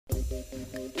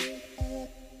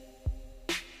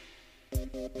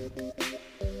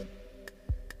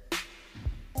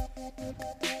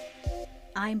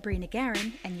I'm Brina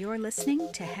Guerin, and you're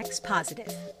listening to Hex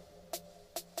Positive.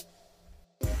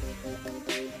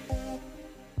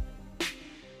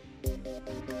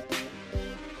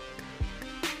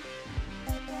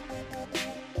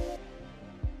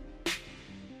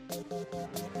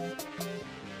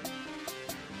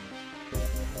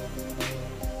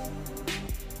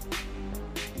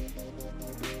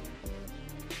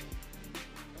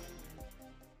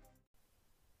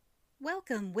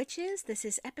 Welcome, witches. This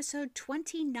is episode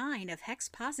 29 of Hex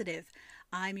Positive.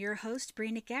 I'm your host,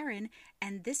 Brina Guerin,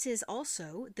 and this is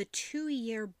also the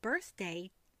 2-year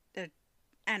birthday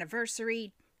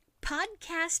anniversary,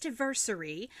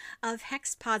 podcast-iversary of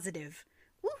Hex Positive.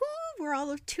 Woohoo! We're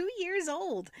all 2 years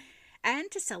old.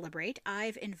 And to celebrate,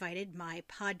 I've invited my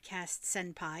podcast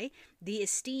senpai, the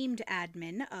esteemed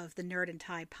admin of the Nerd and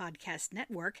Tie podcast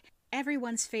network,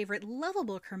 everyone's favorite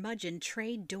lovable curmudgeon,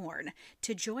 Trey Dorn,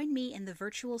 to join me in the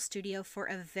virtual studio for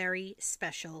a very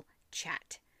special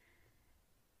chat.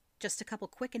 Just a couple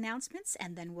quick announcements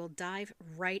and then we'll dive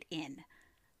right in.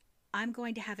 I'm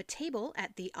going to have a table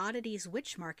at the Oddities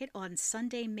Witch Market on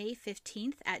Sunday, May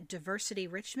 15th at Diversity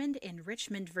Richmond in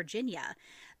Richmond, Virginia.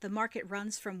 The market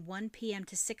runs from 1 p.m.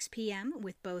 to 6 p.m.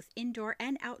 with both indoor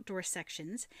and outdoor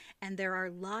sections, and there are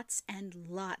lots and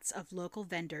lots of local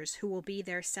vendors who will be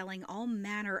there selling all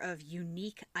manner of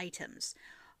unique items.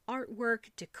 Artwork,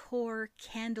 decor,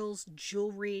 candles,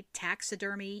 jewelry,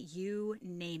 taxidermy, you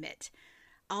name it.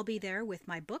 I'll be there with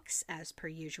my books, as per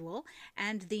usual,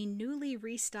 and the newly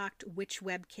restocked Witch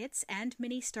Web kits and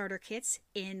mini starter kits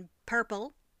in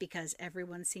purple, because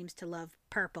everyone seems to love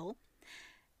purple,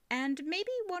 and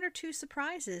maybe 1 or 2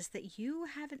 surprises that you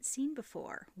haven't seen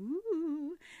before.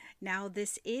 Ooh. Now,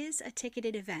 this is a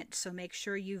ticketed event, so make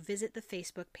sure you visit the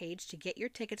Facebook page to get your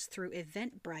tickets through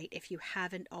Eventbrite if you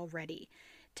haven't already.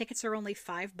 Tickets are only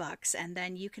 $5, and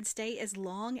then you can stay as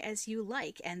long as you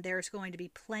like, and there's going to be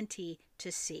plenty to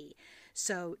see.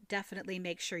 So definitely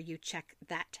make sure you check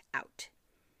that out.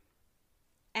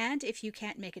 And if you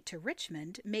can't make it to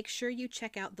Richmond, make sure you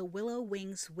check out the Willow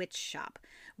Wings Witch Shop,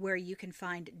 where you can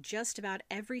find just about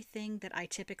everything that I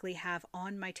typically have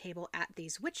on my table at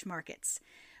these witch markets.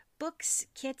 Books,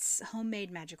 kits,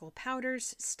 homemade magical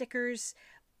powders, stickers,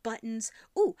 buttons.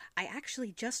 Ooh, I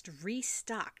actually just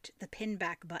restocked the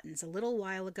pinback buttons a little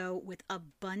while ago with a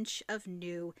bunch of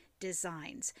new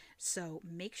designs. So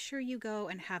make sure you go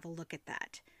and have a look at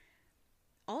that.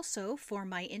 Also, for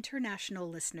my international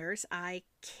listeners, I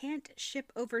can't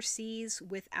ship overseas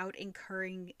without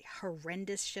incurring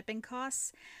horrendous shipping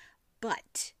costs,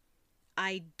 but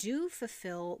I do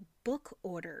fulfill book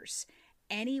orders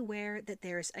anywhere that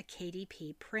there's a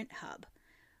KDP print hub.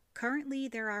 Currently,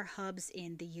 there are hubs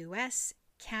in the US,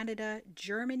 Canada,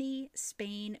 Germany,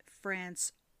 Spain,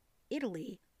 France,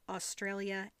 Italy,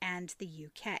 Australia, and the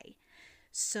UK.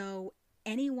 So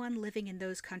anyone living in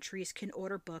those countries can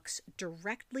order books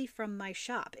directly from my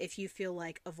shop if you feel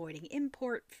like avoiding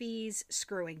import fees,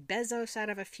 screwing Bezos out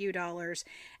of a few dollars,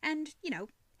 and,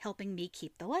 helping me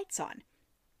keep the lights on.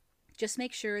 Just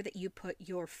make sure that you put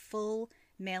your full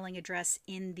mailing address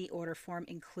in the order form,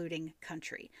 including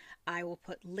country. I will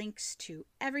put links to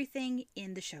everything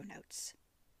in the show notes.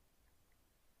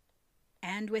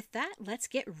 And with that, let's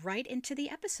get right into the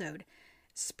episode.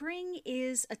 Spring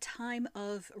is a time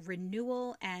of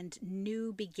renewal and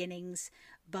new beginnings,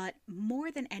 but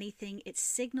more than anything, it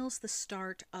signals the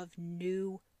start of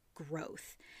new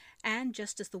growth. And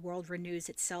just as the world renews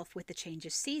itself with the change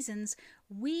of seasons,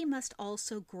 we must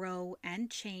also grow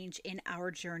and change in our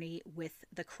journey with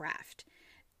the craft.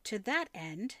 To that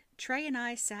end, Trey and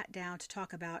I sat down to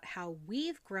talk about how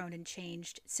we've grown and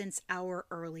changed since our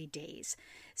early days.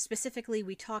 Specifically,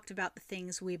 we talked about the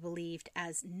things we believed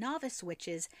as novice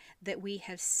witches that we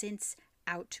have since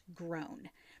outgrown.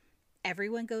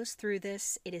 Everyone goes through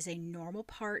this. It is a normal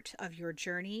part of your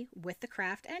journey with the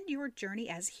craft and your journey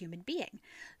as a human being.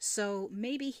 So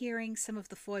maybe hearing some of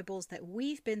the foibles that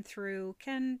we've been through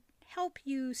can help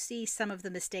you see some of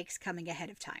the mistakes coming ahead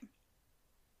of time.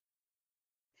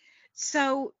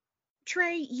 So,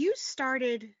 Trey, you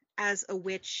started as a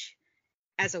witch,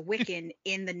 as a Wiccan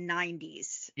in the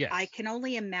 90s. Yes. I can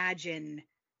only imagine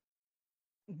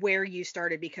where you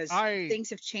started because things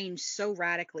have changed so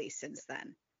radically since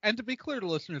then. And to be clear to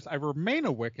listeners, I remain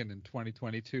a Wiccan in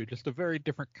 2022, just a very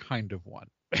different kind of one.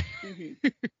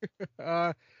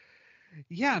 Mm-hmm.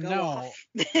 Yeah, Go no.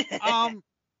 off.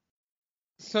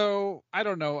 So I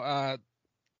don't know.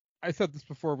 I said this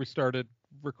before we started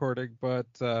recording, but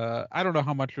I don't know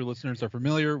how much your listeners are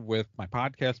familiar with my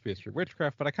podcast, PS3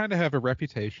 Witchcraft, but I kind of have a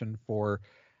reputation for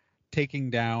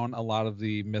taking down a lot of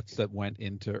the myths that went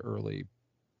into early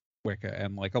Wicca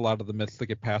and like a lot of the myths that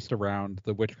get passed around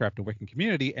the witchcraft and Wiccan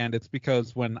community. And it's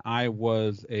because when I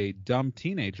was a dumb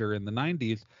teenager in the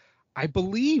 90s, I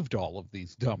believed all of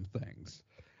these dumb things.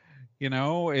 You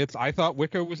know, I thought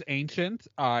Wicca was ancient.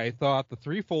 I thought the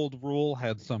threefold rule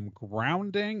had some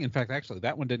grounding. In fact, actually,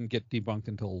 that one didn't get debunked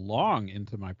until long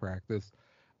into my practice.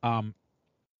 I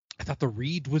thought the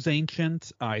reed was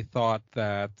ancient. I thought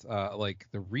that like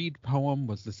the reed poem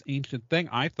was this ancient thing.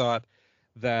 I thought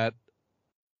that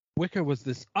Wicca was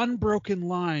this unbroken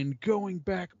line going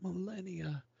back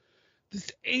millennia. This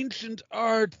ancient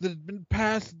art that had been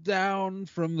passed down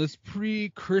from this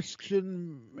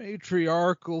pre-Christian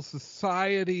matriarchal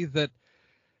society that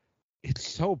it's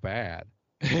so bad.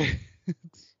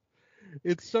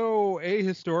 it's so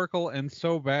ahistorical and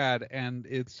so bad, and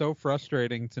it's so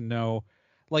frustrating to know.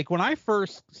 Like when I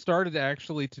first started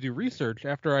actually to do research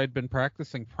after I'd been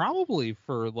practicing probably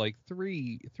for like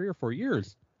three or 4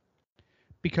 years,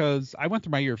 because I went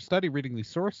through my year of study reading these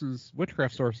sources,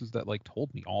 witchcraft sources that like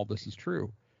told me all this is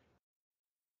true.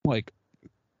 Like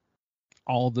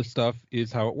all of this stuff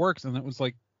is how it works. And it was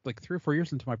like 3 or 4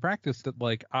 years into my practice that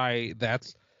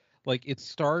it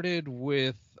started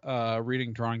with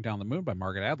reading Drawing Down the Moon by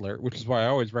Margaret Adler, which is why I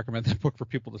always recommend that book for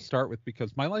people to start with,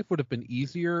 because my life would have been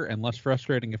easier and less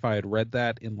frustrating if I had read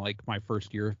that in like my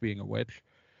first year of being a witch.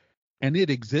 And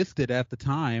it existed at the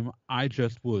time. I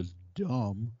just was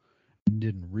dumb and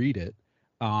didn't read it.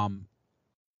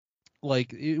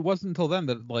 Like it wasn't until then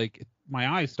that like my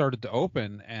eyes started to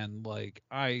open, and like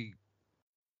I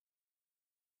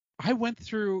went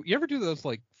through. You ever do those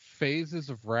like phases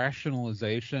of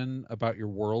rationalization about your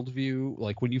worldview?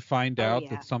 Like when you find out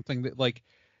that something that like,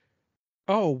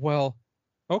 oh well,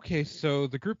 okay, so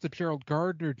the group that Gerald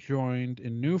Gardner joined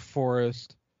in New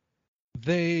Forest,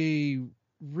 they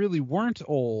really weren't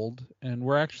old and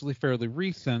were actually fairly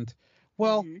recent.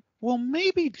 Well, well,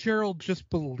 maybe Gerald just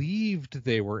believed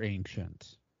they were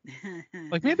ancient.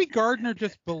 Like maybe Gardner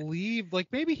just believed, like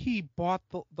maybe he bought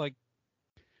the, like,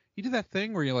 you do that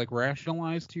thing where you like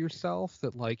rationalize to yourself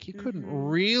that like he couldn't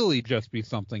really just be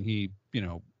something he, you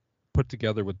know, put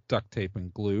together with duct tape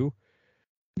and glue.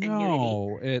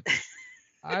 No,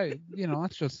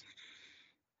 that's just,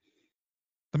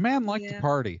 the man liked to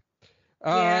party.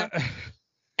 Yeah.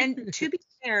 And to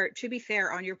be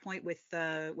fair, on your point with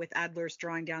Adler's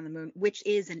Drawing Down the Moon, which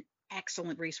is an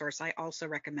excellent resource, I also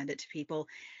recommend it to people.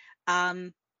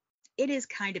 It is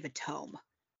kind of a tome,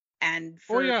 and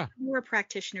for more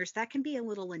practitioners, that can be a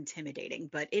little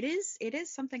intimidating. But it is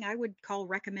something I would call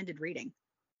recommended reading,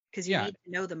 because you need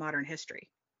to know the modern history.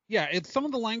 Yeah, it's some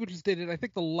of the languages dated. I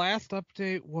think the last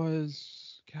update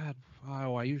was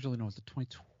I usually know it's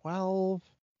 2012.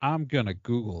 I'm gonna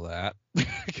Google that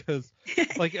because,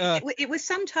 like, it was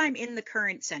sometime in the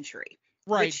current century,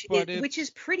 right? Which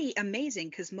is pretty amazing,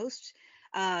 because most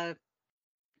of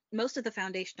the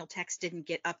foundational texts didn't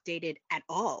get updated at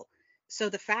all. So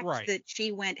the fact that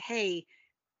she went, "Hey,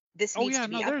 this needs to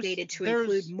be updated to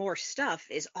include more stuff,"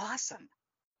 is awesome.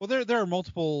 Well, there are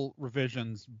multiple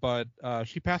revisions, but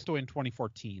she passed away in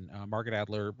 2014. Margaret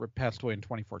Adler passed away in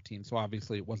 2014, so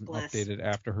obviously it wasn't updated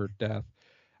after her death.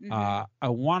 I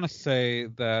want to say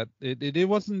that it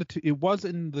was in the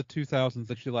 2000s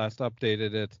that she last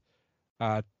updated it.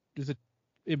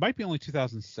 It might be only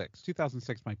 2006.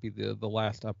 2006 might be the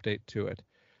last update to it.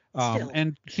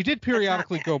 And she did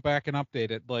periodically go back and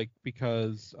update it, like,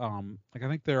 because like I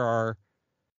think there are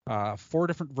 4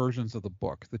 different versions of the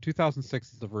book. The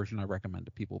 2006 is the version I recommend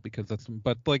to people, because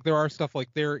but like there are stuff, like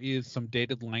there is some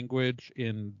dated language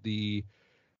in the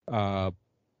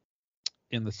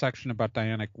section about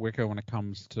Dianic Wicca when it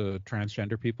comes to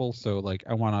transgender people. So like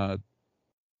I want to,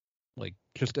 like,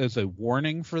 just as a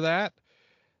warning for that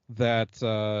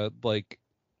like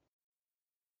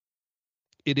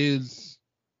it is,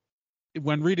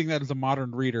 when reading that as a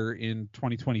modern reader in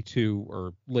 2022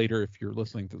 or later, if you're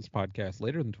listening to this podcast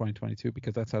later than 2022,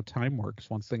 because that's how time works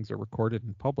once things are recorded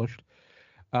and published,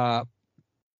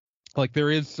 like there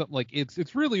is some, like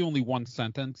it's really only one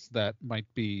sentence that might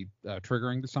be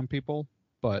triggering to some people,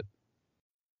 but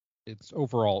it's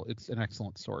overall it's an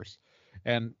excellent source.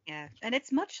 And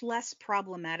it's much less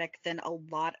problematic than a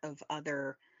lot of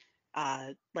other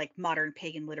like modern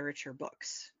pagan literature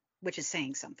books, which is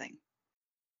saying something.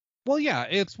 Well, yeah,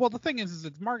 the thing is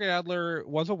that Margaret Adler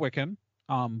was a Wiccan,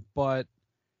 but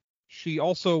she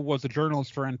also was a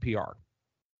journalist for NPR.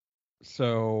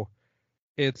 So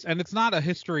it's not a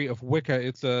history of Wicca,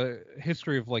 it's a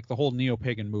history of like the whole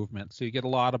neo-pagan movement. So you get a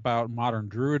lot about modern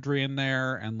druidry in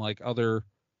there and like other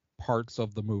parts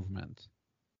of the movement.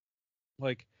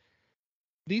 Like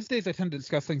these days I tend to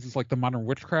discuss things as like the modern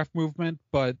witchcraft movement,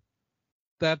 but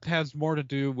that has more to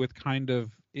do with kind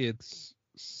of its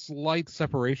slight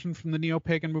separation from the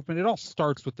neo-pagan movement. It all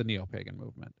starts with the neo-pagan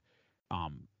movement.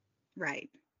 Right.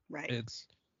 It's,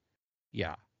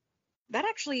 yeah. That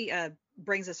actually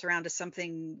brings us around to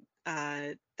something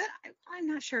that I'm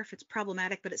not sure if it's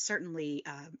problematic, but it's certainly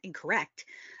incorrect.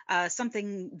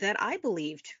 Something that I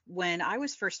believed when I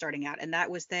was first starting out, and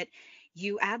that was that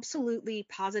you absolutely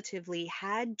positively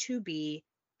had to be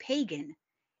pagan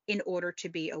in order to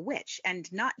be a witch,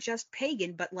 and not just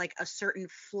pagan, but like a certain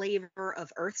flavor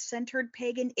of earth-centered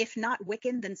pagan. If not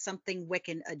Wiccan, then something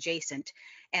Wiccan adjacent,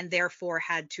 and therefore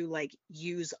had to like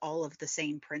use all of the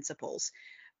same principles.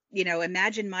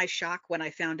 Imagine my shock when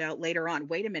I found out later on,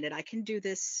 wait a minute, I can do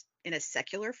this in a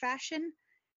secular fashion.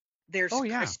 There's Oh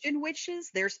yeah. Christian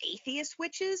witches, there's atheist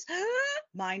witches.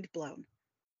 Mind blown.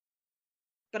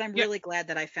 But I'm Yeah. really glad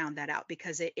that I found that out,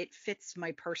 because it fits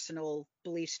my personal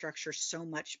belief structure so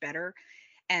much better.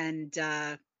 And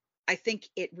I think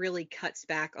it really cuts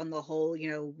back on the whole,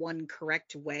 one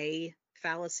correct way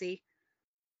fallacy.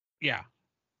 Yeah.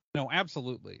 No,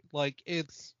 absolutely. Like,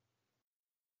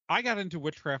 I got into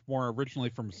witchcraft more originally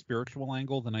from a spiritual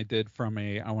angle than I did from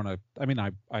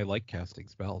I like casting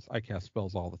spells. I cast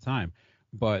spells all the time.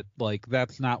 But like,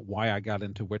 that's not why I got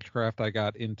into witchcraft. I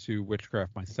got into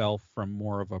witchcraft myself from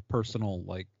more of a personal,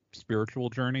 like, spiritual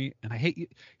journey. And here's I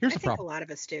the think a problem. lot of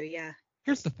us do, yeah.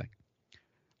 Here's the thing.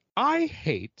 I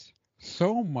hate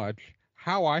so much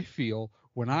how I feel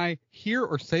when I hear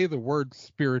or say the word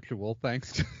spiritual,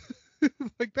 thanks to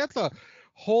like, that's a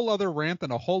whole other rant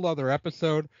and a whole other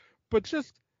episode. But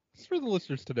just for the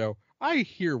listeners to know, I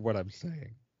hear what I'm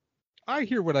saying. I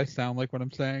hear what I sound like when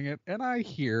I'm saying it, and I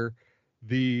hear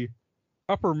the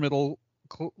upper middle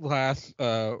class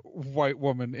white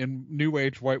woman in new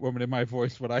age white woman in my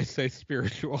voice when I say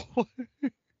spiritual.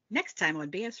 Next time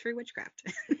on BS Free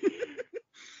Witchcraft.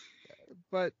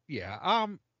 But yeah,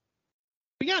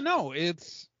 but yeah, no,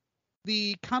 it's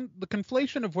the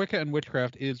conflation of Wicca and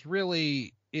witchcraft is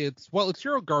really it's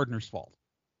Gerald Gardner's fault.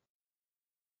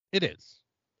 It is.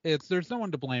 There's no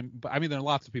one to blame. But I mean, there are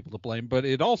lots of people to blame, but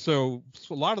a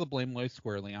lot of the blame lays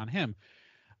squarely on him.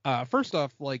 First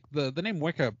off, like the name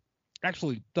Wicca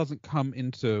actually doesn't come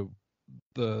into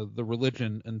the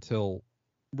religion until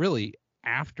really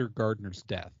after Gardner's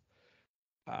death.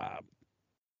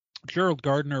 Gerald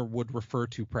Gardner would refer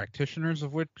to practitioners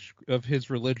of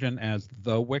his religion as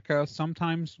the Wicca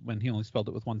sometimes, when he only spelled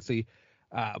it with one C.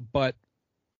 But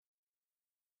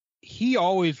he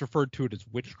always referred to it as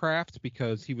witchcraft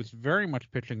because he was very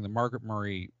much pitching the Margaret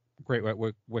Murray Great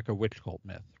White Wicca witch cult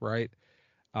myth, right?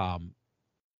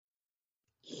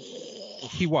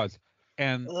 He was,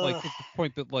 and like to the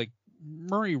point that like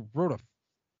Murray wrote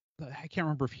I can't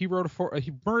remember if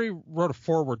Murray wrote a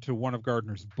foreword to one of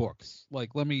Gardner's books.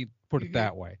 Like, let me put it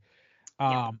that way.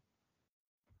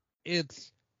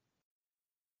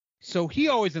 So he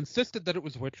always insisted that it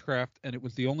was witchcraft, and it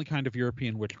was the only kind of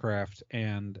European witchcraft,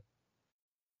 and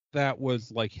that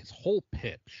was like his whole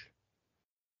pitch.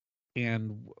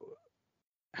 And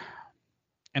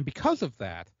because of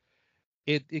that,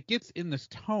 it gets in this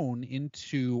tone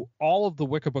into all of the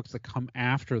Wicca books that come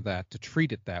after that to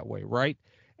treat it that way, right?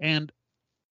 And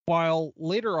while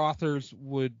later authors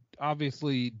would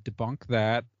obviously debunk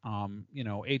that,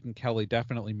 Aidan Kelly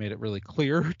definitely made it really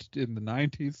clear in the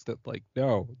 90s that, like,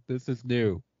 no, this is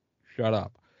new. Shut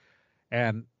up.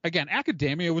 And again,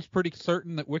 academia was pretty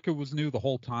certain that Wicca was new the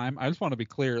whole time. I just want to be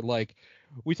clear, like,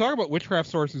 we talk about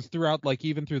witchcraft sources throughout, like,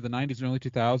 even through the 90s and early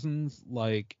 2000s,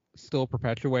 like, still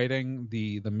perpetuating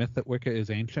the myth that Wicca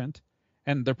is ancient.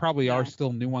 And there probably are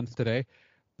still new ones today.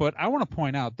 But I want to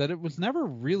point out that it was never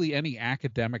really any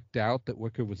academic doubt that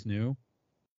Wicca was new.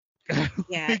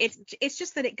 Yeah, it's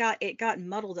just that it got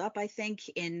muddled up, I think,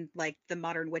 in like the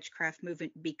modern witchcraft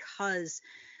movement, because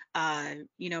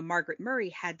Margaret Murray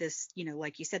had this,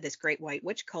 like you said, this great white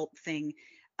witch cult thing,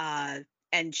 and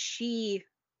she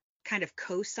kind of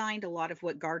co-signed a lot of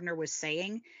what Gardner was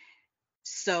saying.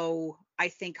 So I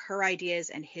think her ideas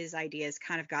and his ideas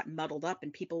kind of got muddled up,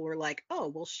 and people were like, oh,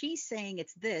 well, she's saying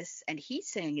it's this and he's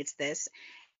saying it's this.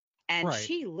 And right.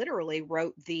 She literally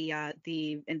wrote the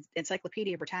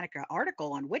Encyclopedia Britannica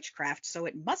article on witchcraft, so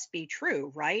it must be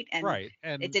true, right? And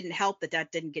it didn't help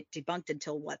that didn't get debunked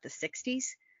until what, the 60s?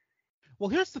 Well,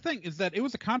 here's the thing, is that it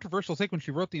was a controversial take when she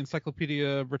wrote the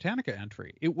Encyclopedia Britannica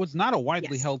entry. It was not a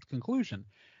widely held conclusion.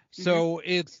 So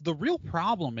it's the real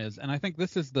problem is, and I think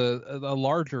this is the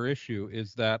larger issue,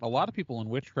 is that a lot of people in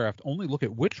witchcraft only look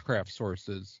at witchcraft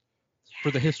sources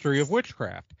for the history of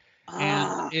witchcraft.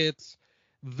 And it's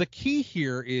the key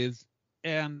here is,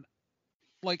 and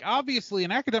like, obviously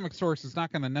an academic source is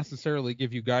not going to necessarily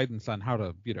give you guidance on how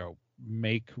to,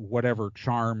 make whatever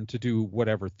charm to do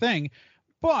whatever thing.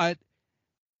 But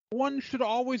one should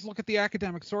always look at the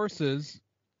academic sources,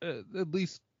 at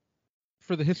least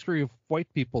for the history of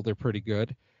white people, they're pretty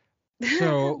good.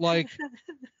 So, like,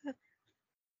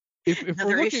 if another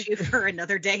we're looking, issue for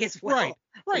another day as well. right.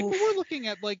 But Oof. we're looking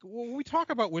at, like, when we talk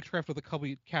about witchcraft with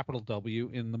a capital W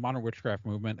in the modern witchcraft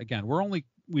movement, again,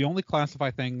 we only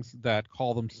classify things that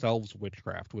call themselves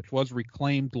witchcraft, which was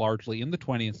reclaimed largely in the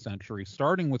 20th century,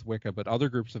 starting with Wicca, but other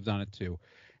groups have done it too.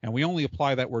 And we only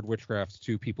apply that word witchcraft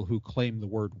to people who claim the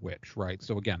word witch, right?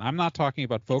 So again, I'm not talking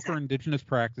about folk or indigenous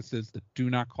practices that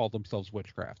do not call themselves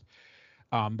witchcraft.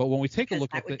 But when we take a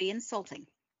look at that would be insulting.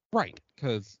 Right,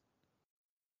 because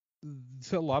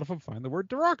a lot of them find the word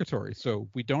derogatory. So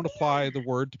we don't apply the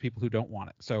word to people who don't want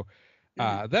it. So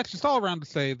that's just all around to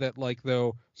say that, like,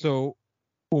 so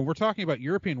when we're talking about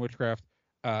European witchcraft,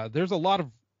 there's a lot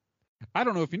of, I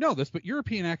don't know if you know this, but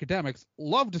European academics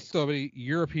love to study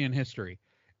European history.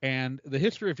 And the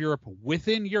history of Europe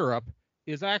within Europe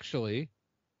is actually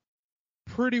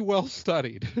pretty well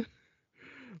studied.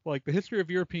 Like, the history of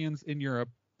Europeans in Europe,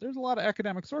 there's a lot of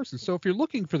academic sources. So if you're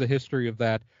looking for the history of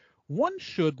that, one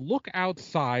should look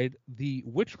outside the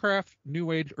witchcraft,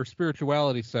 new age, or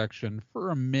spirituality section for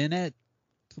a minute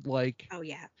to, like, oh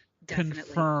yeah, definitely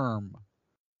confirm.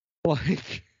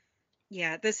 Like,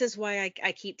 yeah, this is why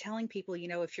I keep telling people,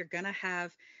 if you're gonna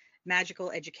have magical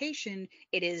education,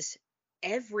 it is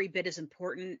every bit as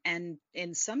important, and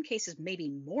in some cases maybe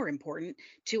more important,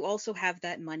 to also have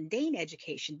that mundane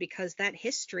education, because that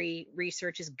history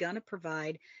research is gonna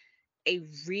provide a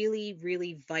really,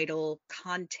 really vital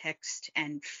context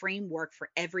and framework for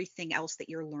everything else that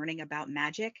you're learning about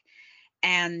magic.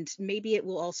 And maybe it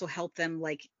will also help them,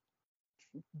 like,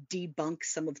 debunk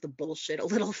some of the bullshit a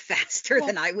little faster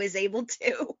than I was able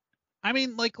to. I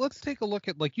mean, like, let's take a look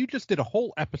at, like, you just did a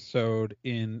whole episode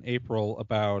in April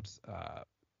about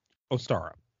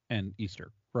Ostara and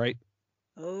Easter, right?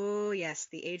 Oh, yes,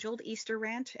 the age-old Easter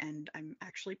rant, and I'm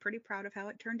actually pretty proud of how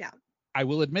it turned out. I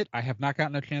will admit I have not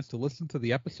gotten a chance to listen to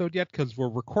the episode yet, because we're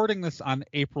recording this on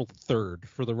April 3rd,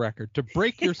 for the record. To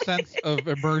break your sense of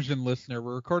immersion, listener,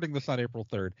 we're recording this on April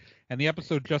 3rd, and the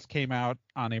episode just came out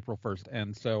on April 1st,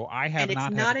 and so I have not had a chance.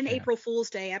 And it's not an April Fool's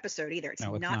Day episode either. It's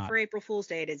No, it's not for April Fool's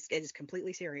Day. It is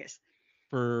completely serious.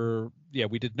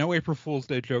 We did no April Fool's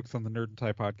Day jokes on the Nerd and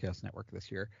Tie Podcast Network this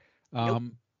year.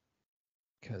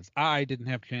 Because I didn't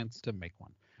have a chance to make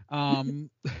one.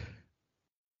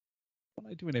 When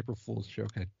I do an April Fool's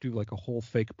joke, I do, like, a whole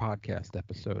fake podcast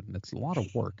episode, and it's a lot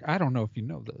of work. I don't know if you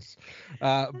know this,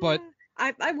 but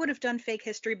I would have done fake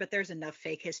history, but there's enough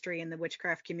fake history in the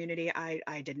witchcraft community.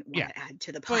 I didn't want to add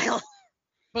to the pile.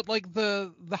 But like,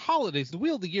 the holidays, the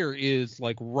Wheel of the Year is,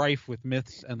 like, rife with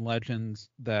myths and legends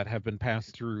that have been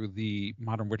passed through the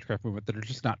modern witchcraft movement that are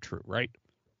just not true, right?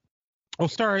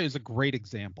 Ostara is a great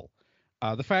example.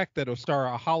 The fact that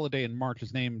Ostara, a holiday in March,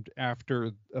 is named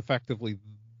after effectively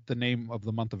the name of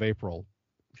the month of April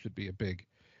should be a big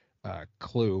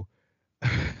clue.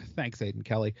 Thanks, Aidan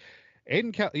Kelly.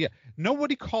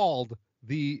 Nobody called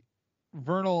the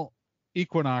vernal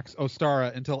equinox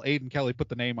Ostara until Aidan Kelly put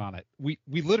the name on it. We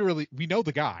know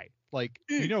the guy. Like,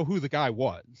 we know who the guy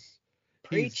was.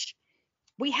 Preach.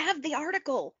 We have the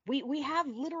article. We have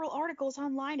literal articles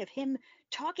online of him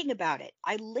talking about it.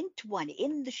 I linked one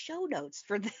in the show notes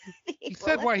for the He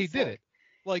said why he did it.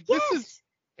 Like, yes! This is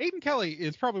Aidan Kelly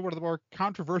is probably one of the more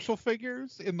controversial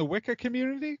figures in the Wicca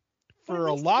community for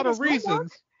a lot of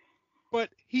reasons, but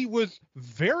he was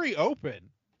very open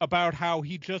about how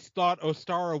he just thought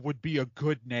Ostara would be a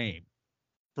good name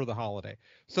for the holiday.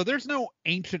 So there's no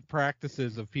ancient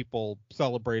practices of people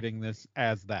celebrating this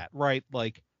as that, right?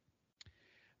 Like,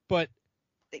 but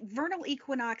vernal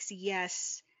equinox,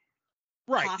 yes.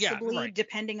 Right, possibly, right.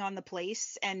 Depending on the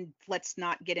place, and let's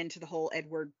not get into the whole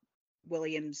Edward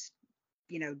Williams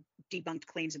debunked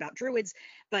claims about druids,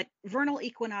 but vernal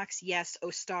equinox, yes.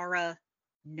 Ostara,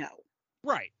 no.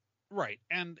 Right.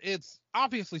 And it's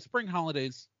obviously spring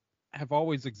holidays have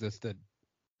always existed.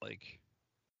 Like,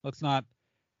 let's not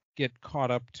get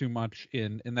caught up too much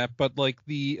in that, but, like,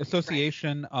 the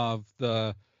association of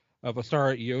Ostara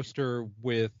Eoster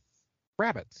with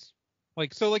rabbits.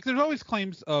 Like, so, like, there's always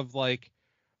claims of, like,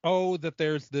 that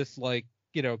there's this, like,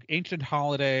 ancient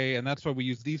holiday, and that's why we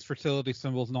use these fertility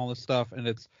symbols and all this stuff. And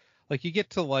it's like, you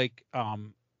get to, like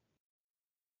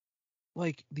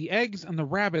the eggs and the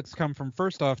rabbits come from,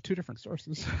 first off, two different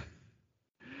sources.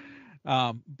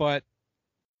 But,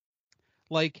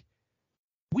 like,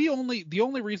 the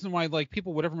only reason why, like,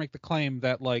 people would ever make the claim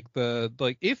that, like,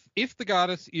 if the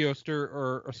goddess Eoster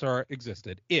or Ostara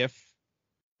existed,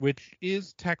 which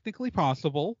is technically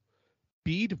possible,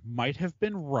 Bede might have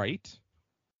been right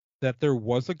that there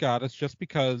was a goddess, just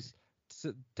because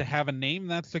to have a name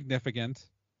that significant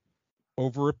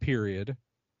over a period,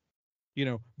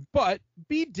 but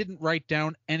Bede didn't write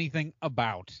down anything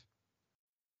about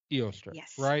Eostre,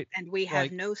 Yes. right? And we have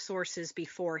Like, no sources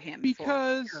before him for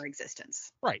because her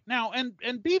existence. right now, and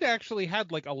Bede actually had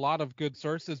like a lot of good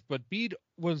sources, but Bede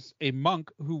was a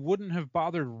monk who wouldn't have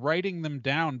bothered writing them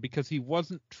down because he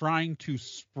wasn't trying to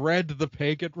spread the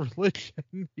pagan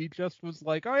religion. He just was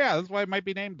like, oh yeah, that's why it might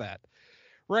be named that,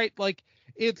 right? Like,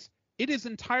 it is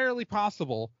entirely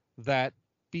possible that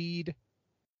Bede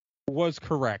was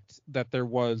correct that there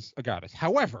was a goddess.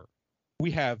 However, we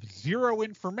have zero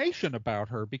information about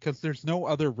her because there's no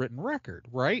other written record,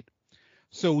 right?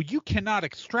 So you cannot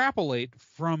extrapolate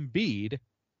from Bede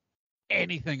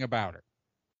anything about her.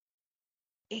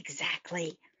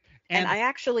 Exactly. And And I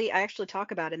actually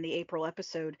talk about in the April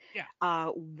episode yeah,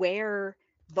 where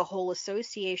the whole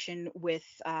association with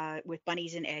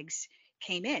bunnies and eggs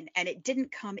came in, and it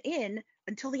didn't come in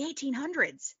until the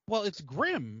 1800s. well, it's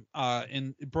Grimm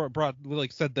and brought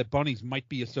like said that bunnies might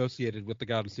be associated with the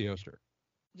goddess Eostre.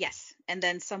 Yes, and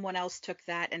then someone else took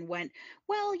that and went,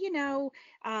 well,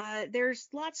 there's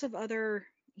lots of other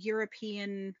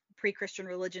European pre-Christian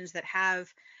religions that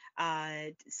have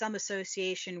some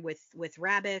association with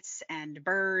rabbits and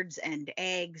birds and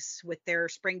eggs with their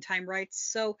springtime rites.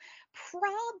 So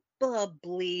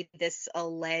probably this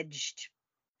alleged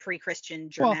pre-Christian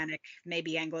Well, Germanic,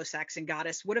 maybe Anglo-Saxon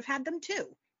goddess would have had them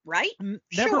too, right? never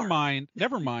Sure. mind,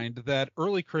 never mind that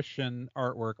early Christian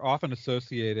artwork often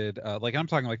associated, like I'm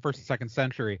talking like first and second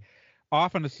century,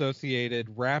 often associated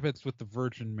rabbits with the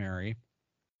Virgin Mary,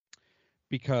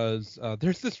 because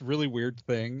there's this really weird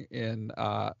thing in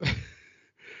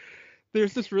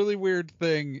there's this really weird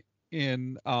thing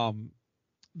in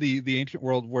the ancient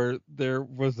world where there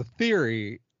was a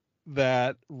theory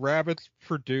that rabbits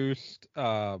produced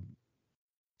that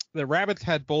rabbits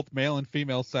had both male and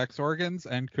female sex organs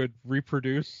and could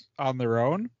reproduce on their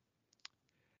own.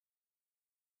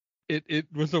 It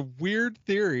was a weird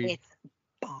theory. It's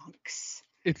bonks.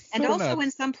 It's And so also in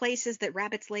nuts. some places that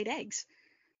rabbits laid eggs.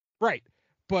 Right.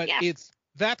 But Yeah.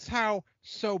 that's how,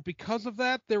 so because of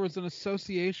that there was an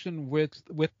association with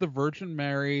the Virgin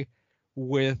Mary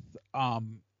with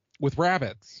with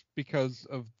rabbits because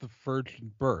of the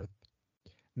virgin birth.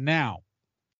 Now,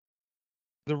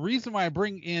 the reason why I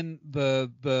bring in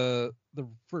the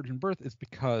virgin birth is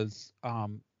because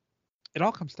it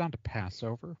all comes down to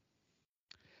Passover,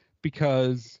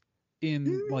 because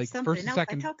in like Something else I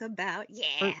talk about.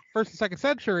 Yeah. first and second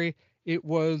century, it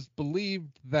was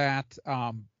believed that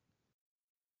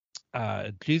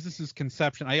Jesus's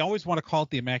conception. I always want to call it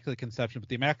the Immaculate Conception, but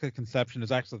the Immaculate Conception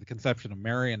is actually the conception of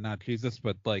Mary and not Jesus.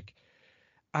 But like,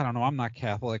 I don't know. I'm not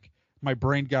Catholic. My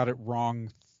brain got it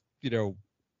wrong,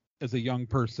 as a young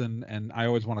person, and I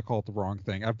always want to call it the wrong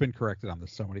thing. I've been corrected on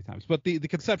this so many times. But the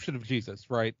conception of Jesus,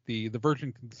 right? The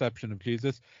virgin conception of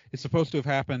Jesus is supposed to have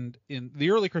happened in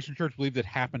the early Christian church. Believed it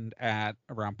happened at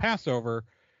around Passover,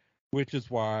 which is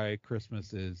why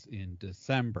Christmas is in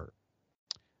December.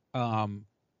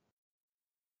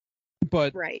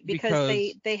 But Right, because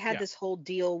because they had yeah, this whole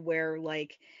deal where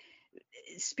like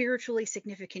spiritually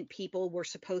significant people were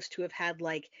supposed to have had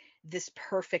like this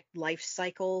perfect life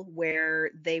cycle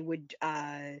where they would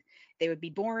be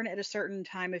born at a certain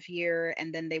time of year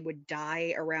and then they would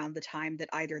die around the time that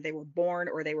either they were born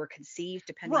or they were conceived,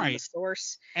 depending on the right.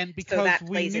 source. And So because that we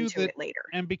plays knew into that, it later.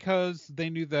 and because they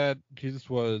knew that Jesus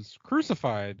was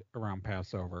crucified around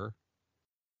Passover,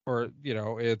 or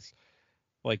it's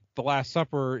like the Last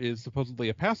Supper is supposedly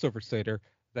a Passover Seder,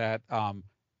 that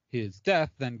his death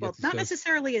then Well, gets it's not associated.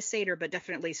 necessarily a Seder, but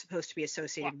definitely supposed to be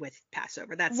associated with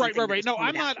Passover. That's Right, something right, that right. was No,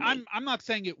 pointed out to me. I'm not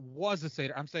saying it was a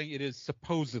Seder. I'm saying it is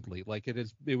supposedly, like it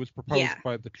was Yeah, proposed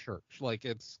by the church. Like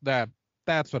it's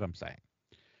that's what I'm saying.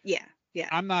 yeah, yeah.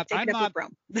 Take I'm it up with not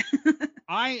Rome.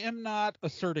 I am not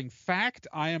asserting fact.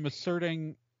 I am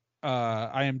asserting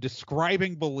I am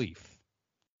describing belief.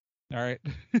 All right.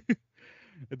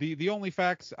 The only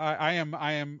facts I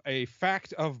am a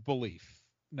fact of belief,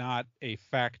 not a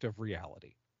fact of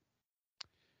reality.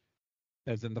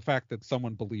 As in the fact that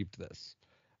someone believed this.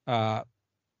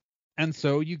 And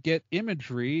so you get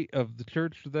imagery of the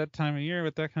church for that time of year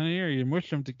with that kind of year. You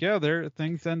mush them together,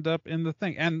 things end up in the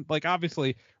thing. And like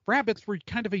obviously, rabbits were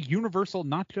kind of a universal,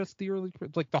 not just the early,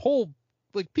 like the whole,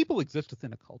 like people exist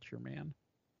within a culture, man.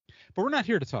 But we're not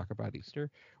here to talk about Easter.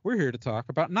 We're here to talk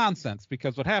about nonsense,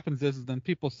 because what happens is then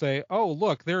people say, oh,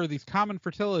 look, there are these common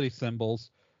fertility symbols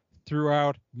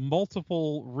throughout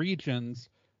multiple regions,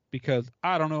 because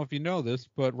I don't know if you know this,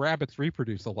 but rabbits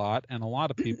reproduce a lot, and a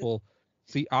lot of people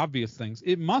see obvious things,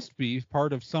 it must be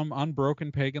part of some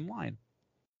unbroken pagan line.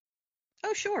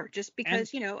 Oh, sure. Just And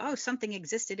because, something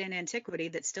existed in antiquity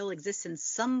that still exists in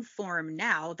some form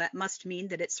now, that must mean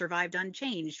that it survived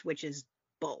unchanged, which is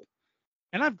bull.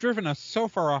 and I've driven us so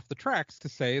far off the tracks to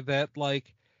say that,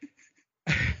 like,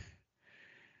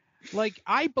 like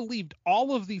I believed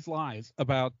all of these lies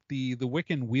about the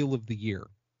Wiccan Wheel of the Year,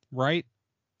 right?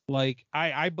 Like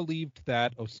I believed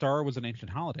that Ostara was an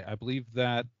ancient holiday. I believed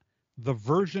that the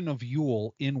version of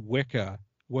Yule in Wicca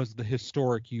was the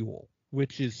historic Yule,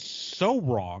 which is so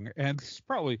wrong, and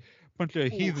probably a bunch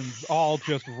of heathens Oof. all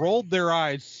just rolled their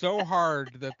eyes so hard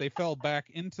that they fell back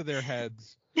into their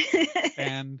heads.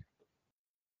 And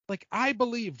like I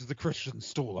believed the Christians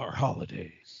stole our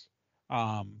holidays.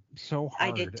 So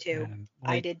I did hard, too. and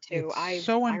I like did too. it's I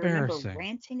so I remember embarrassing.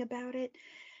 ranting about it,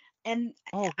 and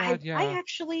Oh I God, I yeah.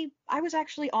 actually I was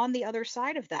actually on the other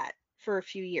side of that for a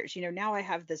few years. Now I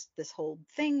have this whole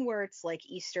thing where it's like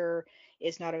Easter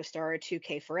is not Ostara,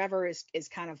 2K forever is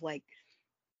kind of like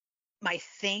my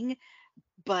thing,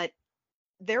 but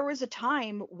there was a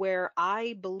time where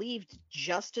I believed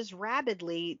just as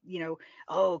rabidly,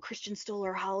 oh, Christians stole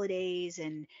our holidays,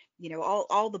 and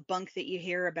all the bunk that you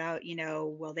hear about,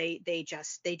 well, they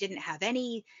didn't have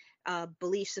any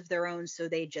beliefs of their own, so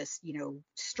they just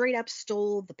straight up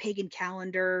stole the pagan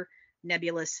calendar,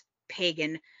 nebulous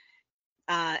pagan,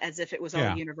 as if it was all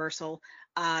Yeah. universal,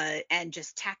 and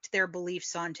just tacked their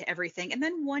beliefs onto everything. And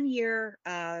then one year,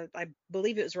 I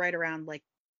believe it was right around like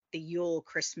the Yule,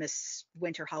 Christmas,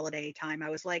 winter holiday time, I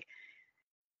was like,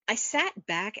 I sat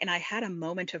back and I had a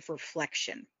moment of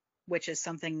reflection, which is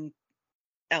something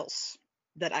else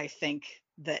that I think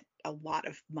that a lot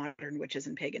of modern witches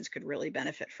and pagans could really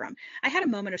benefit from. I had a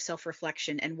moment of self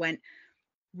reflection and went,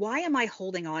 why am I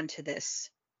holding on to this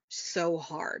so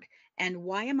hard? And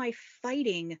why am I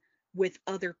fighting with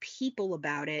other people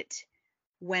about it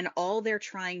when all they're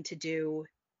trying to do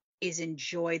is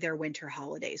enjoy their winter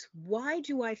holidays? Why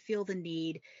do I feel the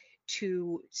need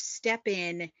to step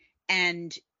in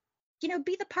and,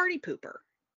 be the party pooper?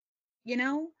 You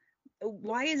know,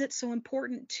 why is it so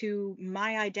important to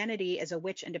my identity as a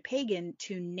witch and a pagan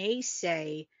to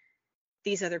naysay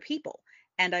these other people?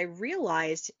 And I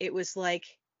realized it was like,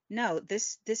 no,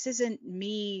 this isn't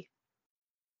me,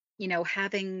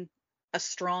 having a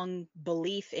strong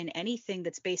belief in anything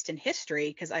that's based in history,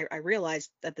 because I realized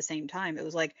at the same time it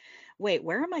was like, wait,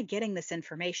 where am I getting this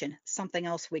information? Something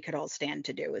else we could all stand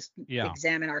to do is Yeah.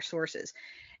 examine our sources.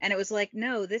 And it was like,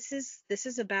 no, this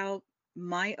is about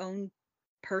my own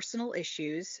personal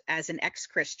issues as an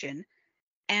ex-Christian,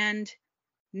 and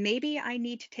maybe I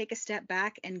need to take a step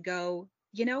back and go,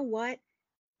 you know what?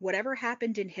 Whatever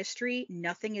happened in history,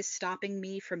 nothing is stopping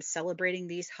me from celebrating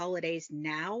these holidays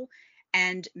now.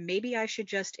 And maybe I should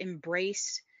just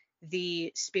embrace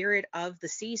the spirit of the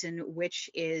season, which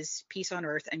is peace on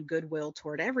earth and goodwill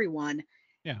toward everyone.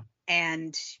 Yeah.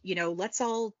 And, let's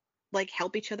all like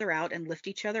help each other out and lift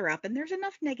each other up. And there's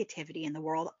enough negativity in the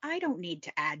world. I don't need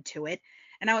to add to it.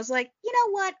 And I was like, you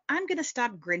know what? I'm going to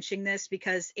stop grinching this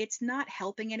because it's not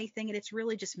helping anything. And it's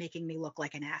really just making me look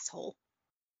like an asshole.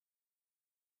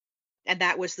 And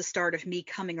that was the start of me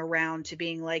coming around to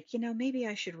being like, maybe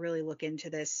I should really look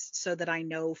into this so that I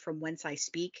know from whence I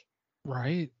speak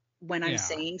Right. when I'm Yeah.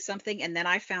 saying something. And then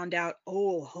I found out,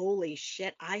 oh, holy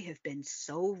shit, I have been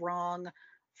so wrong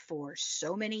for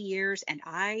so many years. And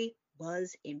I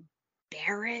was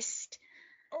embarrassed.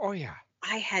 Oh yeah.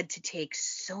 I had to take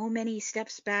so many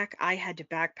steps back. I had to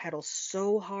backpedal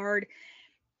so hard.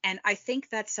 And I think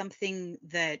that's something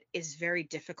that is very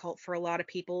difficult for a lot of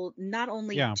people, not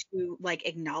only Yeah. to like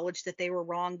acknowledge that they were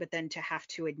wrong, but then to have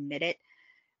to admit it.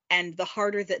 And the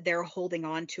harder that they're holding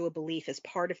on to a belief as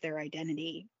part of their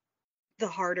identity, the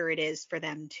harder it is for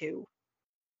them to,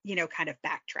 kind of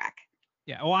backtrack.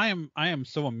 Yeah. Oh, I am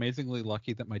so amazingly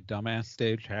lucky that my dumbass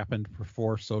stage happened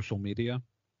before social media.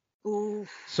 Ooh.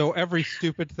 So every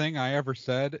stupid thing I ever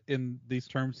said in these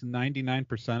terms,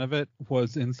 99% of it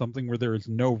was in something where there is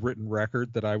no written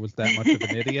record that I was that much of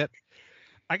an idiot.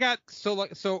 I got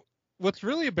so what's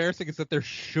really embarrassing is that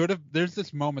there's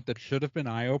this moment that should have been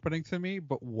eye-opening to me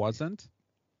but wasn't.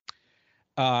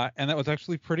 And that was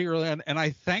actually pretty early on, and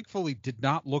I thankfully did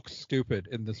not look stupid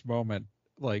in this moment,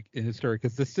 like in history,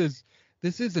 because this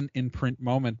is an imprint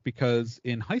moment. Because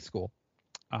in high school,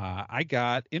 I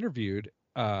got interviewed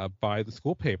by the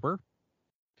school paper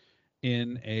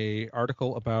in a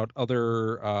article about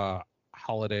other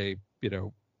holiday,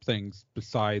 things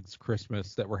besides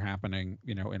Christmas that were happening,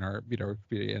 in our,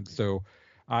 community. And so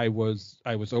I was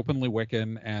openly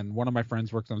Wiccan, and one of my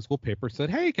friends works on the school paper, said,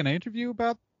 "Hey, can I talk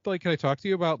to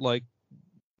you about like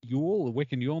Yule,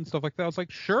 Wiccan Yule and stuff like that. I was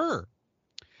like, sure.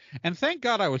 And thank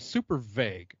God I was super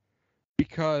vague,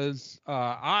 because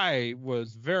I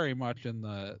was very much in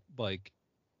the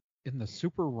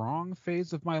super wrong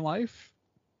phase of my life,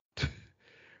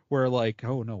 where like,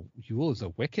 oh no, Yule is a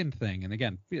Wiccan thing. And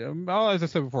again, as I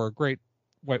said before, a great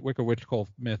White Wicca Witch Cult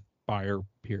myth buyer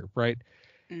here, right?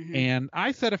 Mm-hmm. And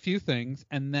I said a few things,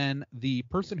 and then the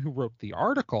person who wrote the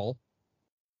article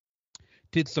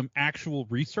did some actual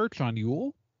research on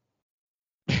Yule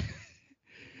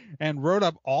and wrote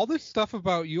up all this stuff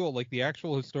about Yule, like the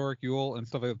actual historic Yule and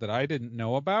stuff like that I didn't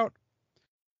know about.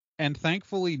 And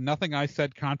thankfully, nothing I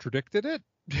said contradicted it.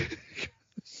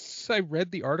 So I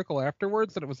read the article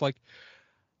afterwards, and it was like,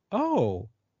 oh,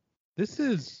 this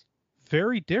is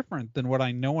very different than what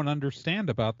I know and understand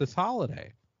about this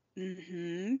holiday.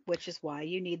 Mm-hmm. Which is why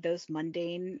you need those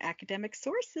mundane academic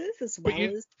sources as well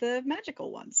as the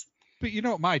magical ones. But you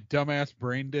know what my dumbass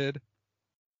brain did?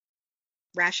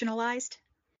 Rationalized?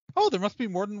 Oh, there must be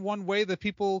more than one way that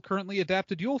people currently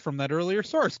adapted Yule from that earlier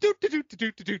source.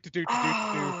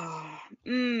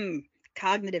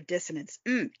 Cognitive dissonance.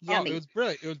 Yummy. Oh, it was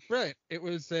brilliant. It was brilliant. It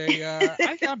was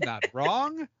I'm not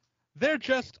wrong. There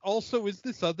just also is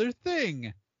this other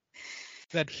thing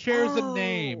that shares a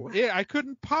name. Yeah, I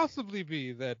couldn't possibly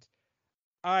be that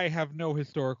I have no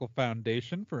historical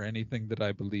foundation for anything that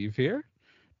I believe here.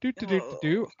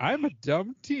 I'm a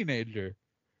dumb teenager.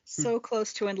 So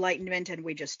close to enlightenment, and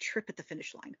we just trip at the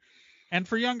finish line. And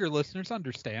for younger listeners,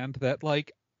 understand that,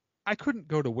 like, I couldn't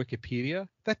go to Wikipedia.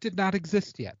 That did not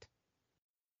exist yet.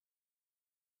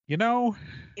 You know?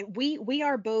 We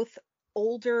are both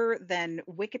older than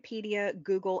Wikipedia,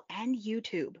 Google, and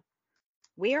YouTube.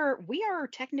 We are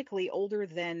technically older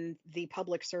than the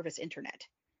public service internet.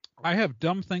 I have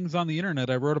dumb things on the internet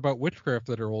I wrote about witchcraft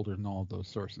that are older than all of those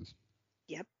sources.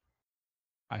 Yep.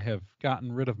 I have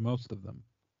gotten rid of most of them.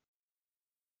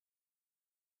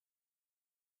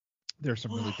 There's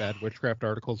some really bad witchcraft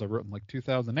articles I wrote in like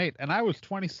 2008, and I was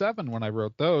 27 when I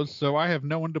wrote those, so I have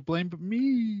no one to blame but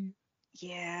me.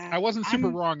 Yeah. I wasn't super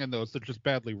wrong in those. They're just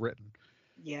badly written.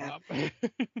 Yeah.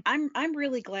 I'm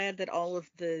really glad that all of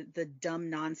the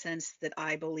dumb nonsense that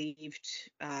I believed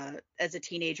as a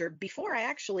teenager, before I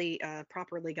actually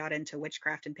properly got into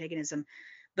witchcraft and paganism,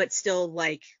 but still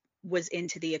like was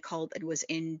into the occult and was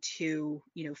into,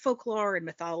 folklore and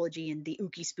mythology and the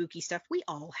ooky spooky stuff. We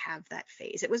all have that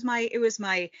phase. It was my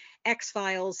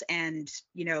X-Files and,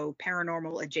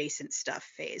 paranormal adjacent stuff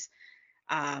phase.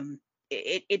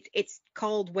 It's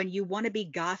called when you want to be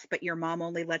goth, but your mom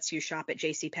only lets you shop at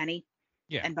JCPenney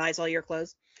and buys all your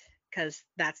clothes, because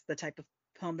that's the type of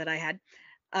home that I had.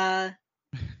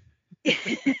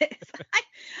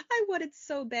 I wanted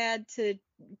so bad to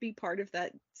be part of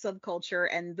that subculture,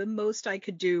 and the most I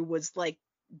could do was like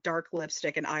dark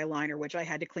lipstick and eyeliner, which I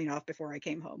had to clean off before I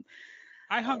came home.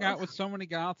 I hung out with so many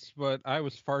goths, but I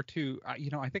was far too, I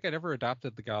think I never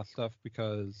adopted the goth stuff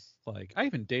because, like, I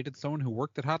even dated someone who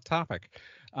worked at Hot Topic.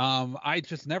 I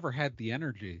just never had the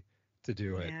energy to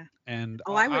do it. And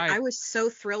I was so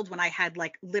thrilled when I had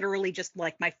like literally just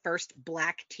like my first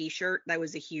black t-shirt. That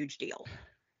was a huge deal.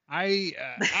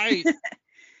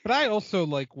 But I also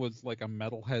like was like a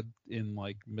metalhead in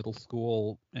like middle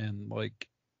school and like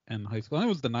in high school. And it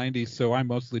was the 90s, so I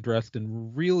mostly dressed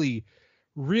in really,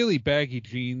 really baggy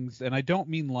jeans. And I don't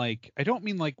mean like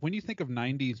when you think of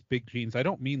 90s big jeans, I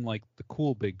don't mean like the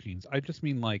cool big jeans. I just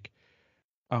mean like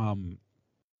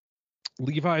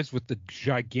Levi's with the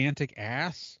gigantic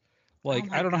ass.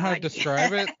 Like, I don't know how to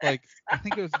describe it. Like, I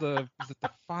think it was the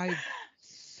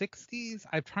 560s?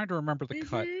 I'm trying to remember the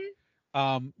cut.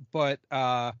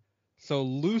 So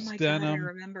loose denim. God, I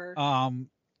remember.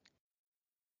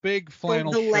 Big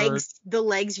flannel shirt. The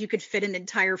legs you could fit an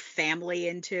entire family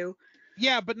into.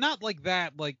 Yeah, but not like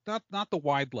that. Like not the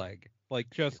wide leg.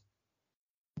 Like just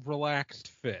relaxed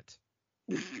fit.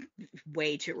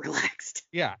 Way too relaxed.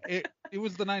 Yeah, it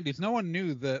was the 90s. No one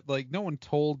knew that, like, no one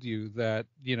told you that,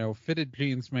 fitted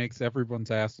jeans makes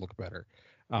everyone's ass look better.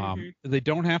 They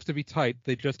don't have to be tight,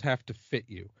 they just have to fit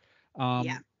you.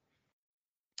 I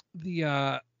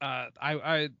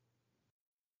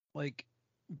like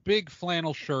big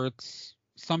flannel shirts.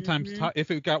 Sometimes if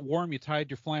it got warm, you tied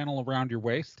your flannel around your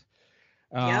waist.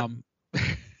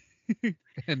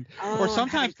 And or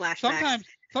sometimes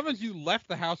you left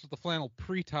the house with the flannel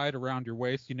pre-tied around your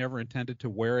waist. You never intended to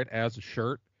wear it as a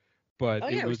shirt, but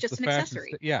it was just an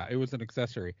accessory. It was an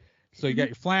accessory. So you got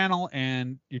your flannel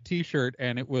and your t-shirt,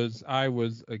 and I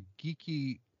was a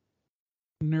geeky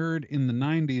nerd in the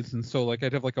 90s, and so like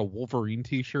I'd have like a Wolverine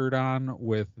t-shirt on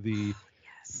with the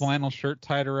flannel shirt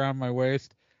tied around my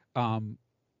waist.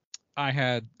 I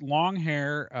had long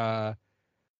hair.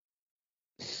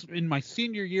 in my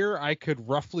senior year, I could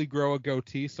roughly grow a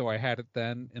goatee, so I had it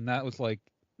then, and that was like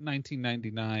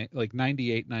 1999, like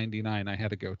 98, 99. I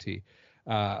had a goatee,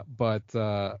 but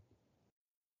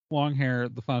long hair,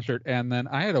 the flannel shirt, and then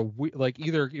I had like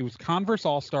either it was Converse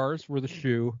All Stars were the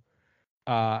shoe,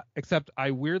 except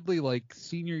I weirdly like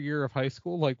senior year of high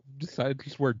school like decided to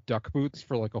just wear duck boots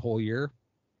for like a whole year,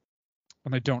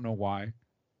 and I don't know why.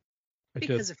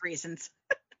 Because of reasons.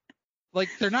 Like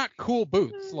they're not cool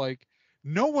boots. Like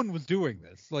no one was doing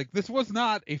this. Like this was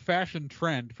not a fashion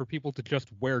trend for people to just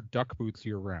wear duck boots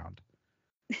year round.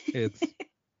 It's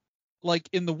like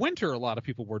in the winter, a lot of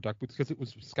people wore duck boots because it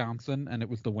was Wisconsin and it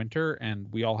was the winter and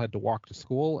we all had to walk to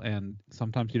school. And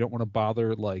sometimes you don't want to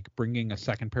bother like bringing a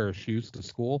second pair of shoes to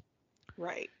school.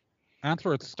 Right. And that's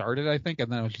where it started, I think. And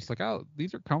then I was just like, oh,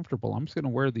 these are comfortable. I'm just going to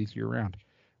wear these year round.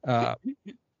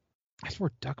 I just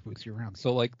wear duck boots year round.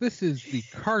 So like, this is the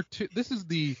cartoon. This is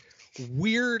the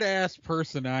weird ass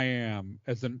person I am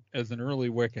as an early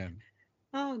Wiccan.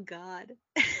 Oh God.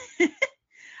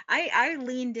 I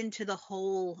leaned into the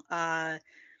whole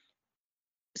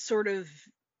sort of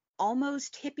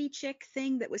almost hippie chick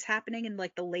thing that was happening in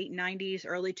like the late 90s,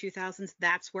 early 2000s.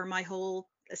 That's where my whole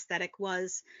aesthetic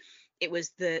was. It was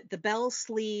the bell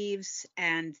sleeves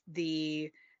and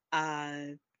the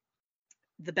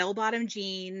bell-bottom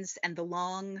jeans and the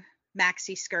long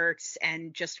maxi skirts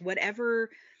and just whatever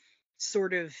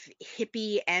sort of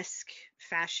hippie-esque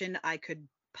fashion I could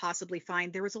possibly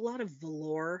find. There was a lot of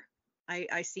velour.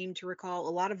 I seem to recall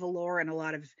a lot of velour and a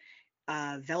lot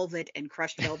of velvet and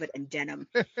crushed velvet and denim,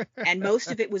 and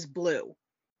most of it was blue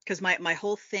because my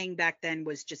whole thing back then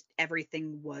was just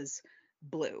everything was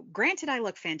blue. Granted, I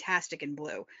look fantastic in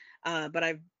blue, but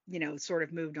I've sort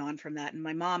of moved on from that. And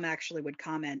my mom actually would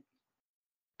comment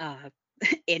uh,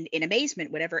 in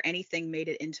amazement whenever anything made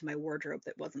it into my wardrobe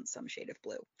that wasn't some shade of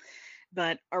blue.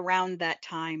 But around that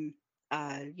time,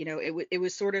 it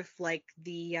was sort of like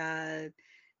the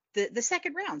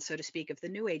second round, so to speak, of the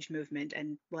New Age movement,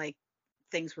 and like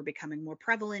things were becoming more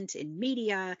prevalent in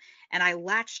media, and I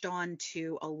latched on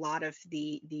to a lot of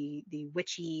the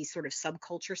witchy sort of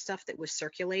subculture stuff that was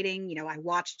circulating. I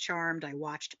watched Charmed, I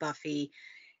watched Buffy,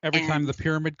 Every time and the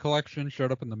Pyramid Collection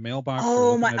showed up in the mailbox, you're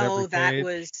oh looking my, at every oh,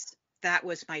 page. that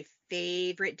was my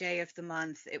favorite day of the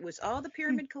month. It was, oh, the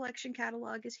Pyramid Collection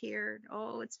catalog is here.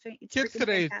 Oh, it's Kids freaking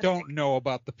today fantastic. don't know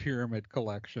about the Pyramid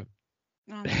Collection.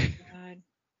 Oh my God.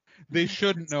 They Oh,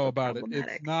 shouldn't it's know so about it.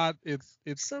 It's not. It's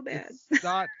so bad. It's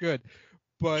not good.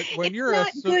 But when It's you're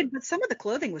not good, but some of the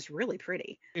clothing was really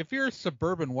pretty. if you're a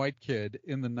suburban white kid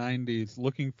in the 90s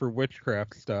looking for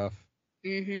witchcraft stuff,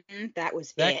 that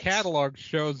was that it. catalog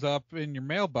shows up in your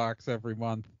mailbox every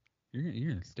month.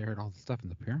 You're gonna stare at all the stuff in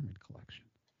the Pyramid Collection.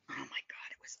 Oh my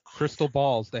God, it was awesome. Crystal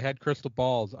balls. They had crystal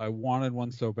balls. I wanted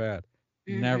one so bad.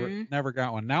 Never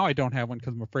got one. Now I don't have one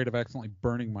because I'm afraid of accidentally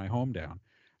burning my home down.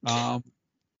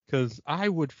 Because I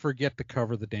would forget to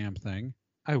cover the damn thing.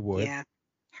 I would. Yeah,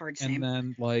 hard same. And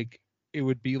then like it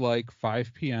would be like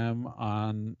 5 p.m.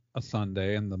 on a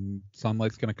Sunday, and the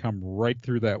sunlight's gonna come right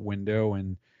through that window,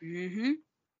 and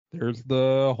there's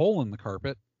the hole in the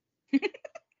carpet.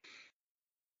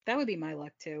 That would be my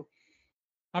luck too.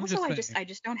 I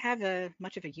just don't have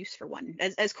much of a use for one.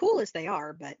 As cool as they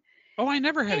are, but oh, I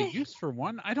never had a use for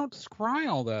one. I don't scry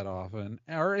all that often,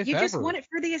 or if you ever. just want it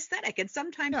for the aesthetic, and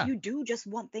sometimes you do just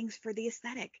want things for the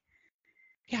aesthetic.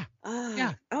 Yeah.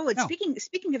 Yeah. Oh, and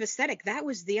speaking of aesthetic, that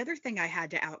was the other thing I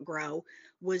had to outgrow,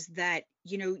 was that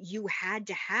you had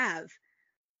to have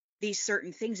these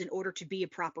certain things in order to be a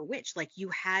proper witch. Like you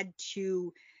had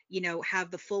to have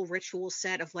the full ritual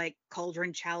set of like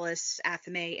cauldron, chalice,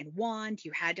 athame, and wand.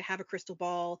 You had to have a crystal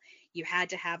ball. You had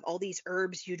to have all these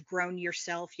herbs you'd grown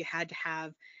yourself. You had to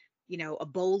have a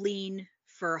bowline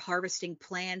for harvesting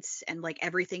plants, and like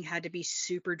everything had to be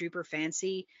super duper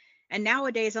fancy. And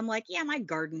nowadays I'm like, yeah, my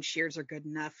garden shears are good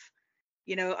enough.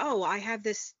 Oh, I have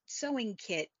this sewing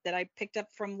kit that I picked up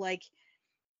from like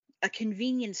a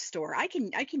convenience store. I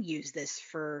can use this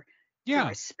for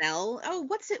a spell. Oh,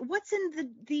 what's in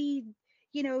the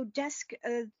desk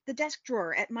the desk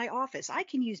drawer at my office? I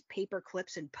can use paper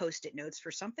clips and post-it notes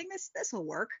for something. This will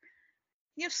work.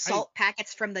 Salt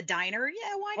packets from the diner.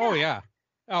 Yeah, why not? Oh yeah.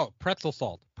 Oh, pretzel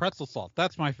salt.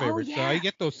 That's my favorite. Oh, yeah. So I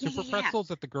get those super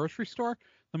pretzels at the grocery store.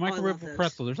 The microwavable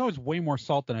pretzel. There's always way more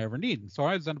salt than I ever need. And so I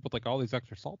always end up with like all these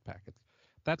extra salt packets.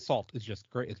 That salt is just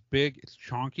great. It's big. It's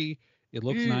chunky. It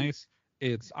looks nice.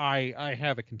 I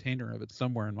have a container of it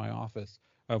somewhere in my office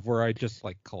of where I just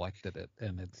like collected it,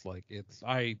 and it's like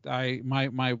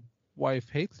my wife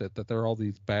hates it that there are all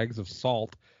these bags of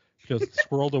salt just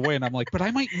swirled away, and I'm like, but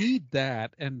I might need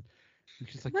that, and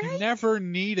she's like, you never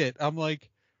need it. I'm like,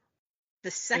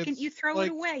 The second you throw it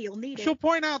away, you'll need it. She'll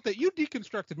point out that you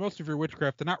deconstructed most of your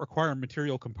witchcraft to not require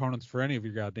material components for any of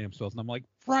your goddamn spells. And I'm like,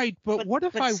 right, but what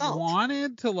if I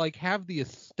wanted to like have the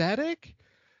aesthetic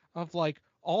of like,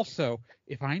 also,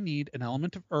 if I need an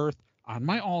element of earth on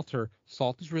my altar,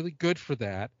 salt is really good for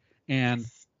that. And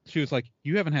she was like,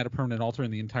 you haven't had a permanent altar in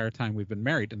the entire time we've been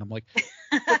married. And I'm like,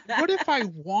 what if I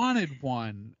wanted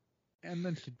one? And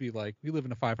then she'd be like, we live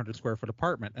in a 500 square foot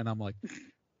apartment. And I'm like,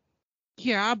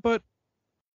 yeah, but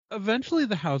eventually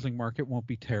the housing market won't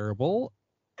be terrible.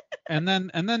 And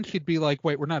then she'd be like,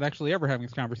 wait, we're not actually ever having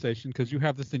this conversation because you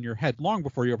have this in your head long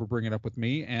before you ever bring it up with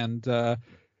me. And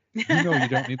you know you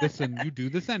don't need this and you do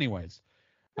this anyways.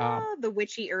 The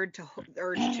witchy urge to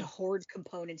hoard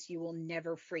components you will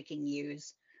never freaking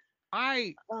use.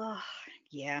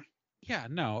 Yeah,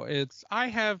 no, I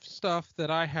have stuff that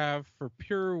I have for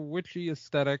pure witchy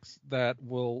aesthetics that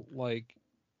will like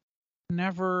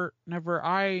never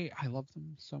I love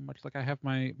them so much. Like I have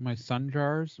my sun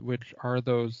jars, which are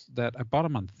those that I bought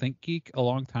them on ThinkGeek a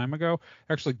long time ago.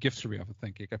 Actually, gifts for me off of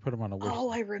ThinkGeek. I put them on a wish. Oh,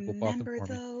 I remember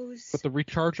those. With the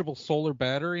rechargeable solar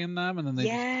battery in them, and then they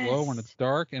just glow when it's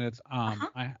dark. And it's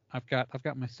I've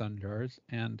got my sun jars,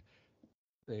 and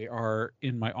they are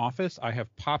in my office. I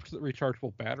have popped the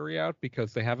rechargeable battery out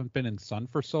because they haven't been in sun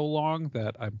for so long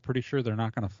that I'm pretty sure they're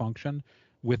not going to function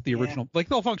with the original. Like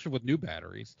they'll function with new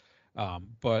batteries.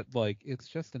 But like it's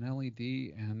just an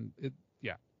LED, and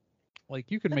like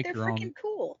you can make your own. They're freaking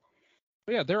cool.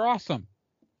 But yeah, they're awesome.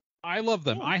 I love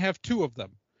them. I have 2 of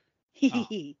them.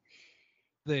 I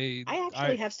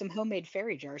actually have some homemade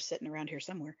fairy jars sitting around here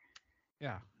somewhere.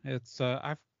 Yeah, it's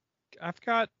I've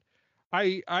got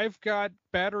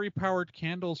battery powered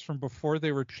candles from before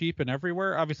they were cheap and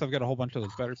everywhere. Obviously, I've got a whole bunch of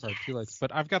those battery powered tea lights,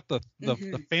 but I've got the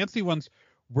fancy ones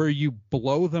where you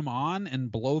blow them on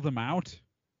and blow them out.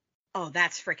 Oh,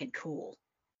 that's freaking cool.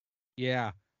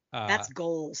 Yeah. That's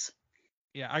goals.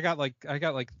 Yeah, I got like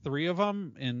 3 of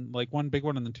them, and like one big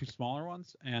one and then 2 smaller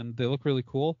ones, and they look really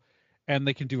cool. And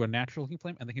they can do a natural looking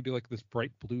flame, and they can do like this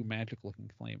bright blue magic looking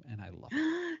flame, and I love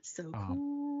it. So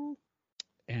cool.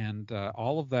 And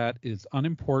all of that is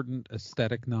unimportant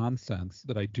aesthetic nonsense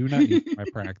that I do not need for my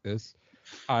practice.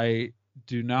 I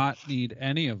do not need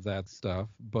any of that stuff,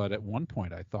 but at one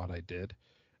point I thought I did.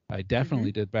 I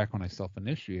definitely did back when I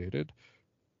self-initiated.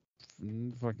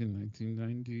 Fucking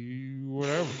 1990,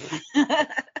 whatever.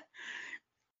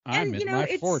 I'm in my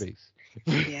 40s.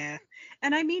 Yeah.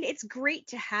 And I mean, it's great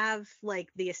to have like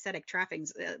the aesthetic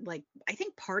trappings. Like, I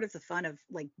think part of the fun of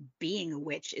like being a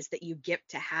witch is that you get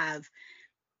to have,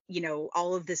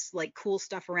 all of this like cool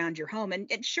stuff around your home.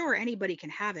 And sure, anybody can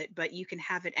have it, but you can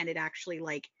have it and it actually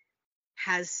like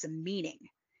has some meaning.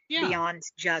 Yeah. Beyond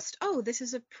just, oh, this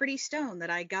is a pretty stone that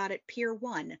I got at Pier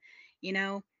 1,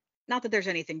 Not that there's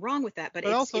anything wrong with that, but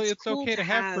it's cool okay to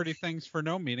have pretty things for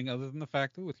no meaning other than the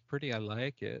fact, oh, it's pretty, I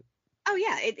like it. Oh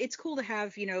yeah, it's cool to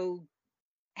have,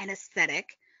 an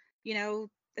aesthetic.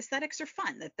 Aesthetics are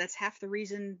fun. That's half the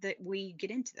reason that we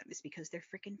get into them is because they're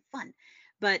freaking fun.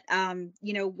 But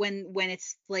when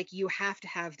it's like you have to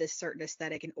have this certain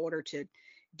aesthetic in order to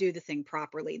do the thing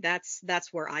properly, that's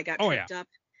where I got tripped up.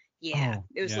 Yeah,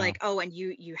 it was like, and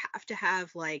you have to have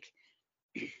like,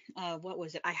 what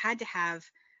was it? I had to have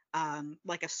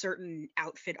like a certain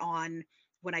outfit on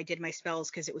when I did my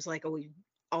spells because it was like,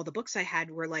 all the books I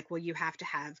had were like, well, you have to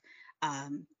have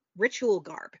ritual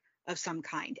garb of some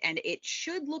kind, and it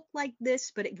should look like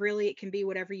this, but it can be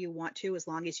whatever you want to as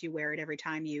long as you wear it every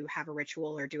time you have a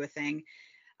ritual or do a thing.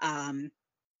 And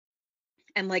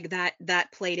like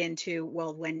that played into,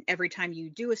 well, when every time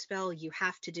you do a spell, you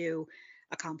have to do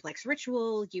a complex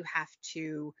ritual, you have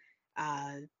to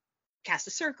cast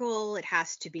a circle, it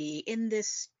has to be in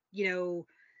this,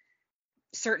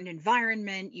 certain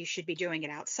environment, you should be doing it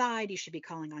outside, you should be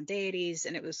calling on deities.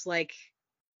 And it was like,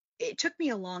 it took me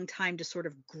a long time to sort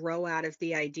of grow out of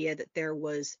the idea that there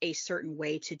was a certain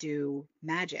way to do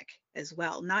magic as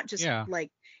well, not just like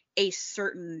a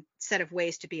certain set of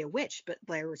ways to be a witch, but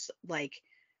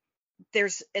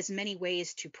there's as many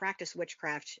ways to practice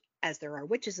witchcraft as there are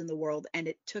witches in the world. And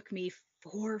it took me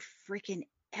for freaking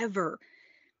ever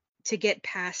to get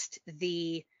past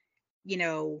the,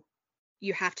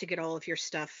 you have to get all of your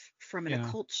stuff from an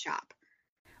occult shop.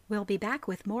 We'll be back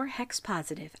with more Hex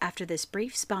Positive after this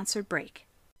brief sponsored break.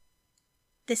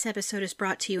 This episode is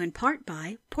brought to you in part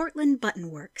by Portland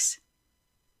Button Works.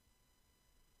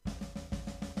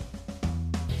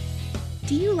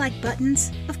 Do you like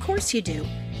buttons? Of course you do.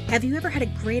 Have you ever had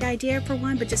a great idea for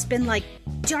one but just been like,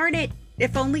 darn it,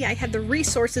 if only I had the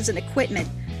resources and equipment?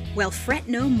 Well, fret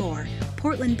no more.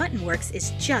 Portland Button Works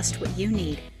is just what you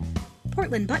need.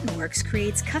 Portland Button Works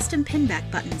creates custom pinback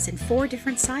buttons in 4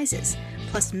 different sizes,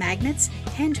 plus magnets,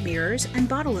 hand mirrors, and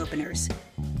bottle openers.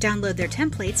 Download their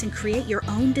templates and create your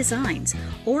own designs,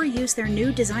 or use their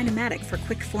new Design-O-Matic for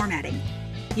quick formatting.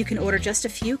 You can order just a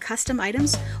few custom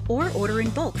items or order in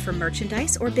bulk for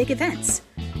merchandise or big events.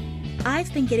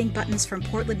 I've been getting buttons from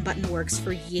Portland Button Works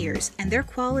for years, and their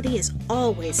quality is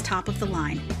always top of the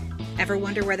line. Ever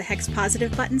wonder where the Hex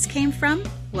Positive buttons came from?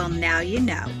 Well, now you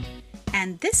know.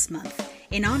 And this month,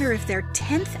 in honor of their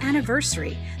 10th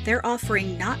anniversary, they're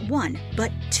offering not 1,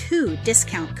 but 2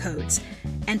 discount codes.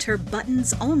 Enter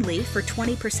buttons only for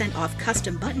 20% off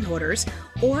custom button orders,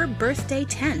 or birthday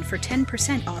 10 for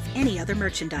 10% off any other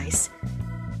merchandise.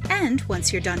 And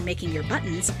once you're done making your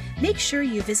buttons, make sure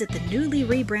you visit the newly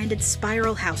rebranded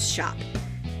Spiral House shop.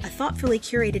 A thoughtfully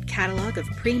curated catalog of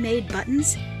pre-made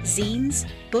buttons, zines,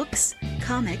 books,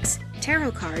 comics,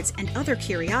 tarot cards, and other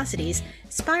curiosities,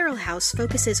 Spiral House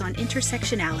focuses on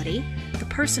intersectionality, the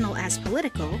personal as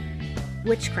political,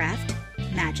 witchcraft,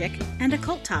 magic, and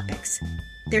occult topics.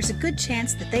 There's a good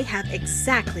chance that they have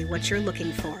exactly what you're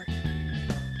looking for.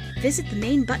 Visit the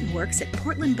main Button Works at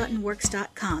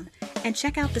portlandbuttonworks.com and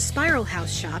check out the Spiral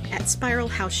House shop at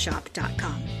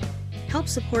spiralhouseshop.com. Help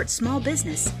support small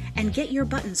business and get your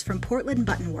buttons from Portland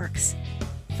Button Works.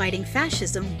 Fighting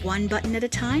fascism one button at a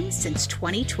time since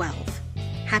 2012.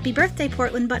 Happy birthday,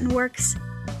 Portland Button Works!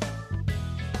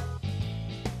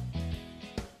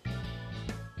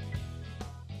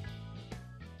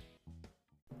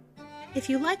 If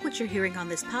you like what you're hearing on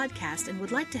this podcast and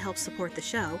would like to help support the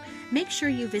show, make sure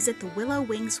you visit the Willow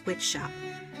Wings Witch Shop.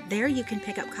 There you can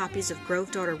pick up copies of Grove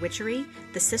Daughter Witchery,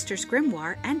 The Sisters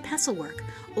Grimoire, and Pesselwork,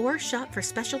 or shop for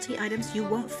specialty items you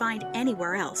won't find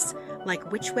anywhere else,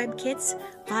 like witch web kits,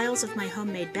 vials of my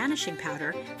homemade banishing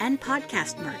powder, and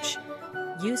podcast merch.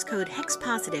 Use code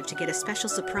HEXPOSITIVE to get a special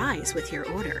surprise with your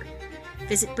order.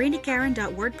 Visit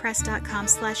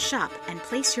BrinaGarin.wordpress.com/shop and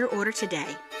place your order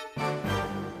today.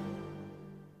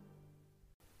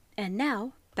 And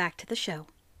now, back to the show.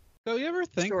 So you ever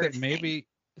think that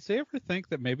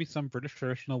maybe some British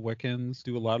traditional Wiccans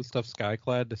do a lot of stuff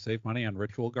skyclad to save money on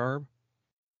ritual garb?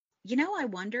 You know, I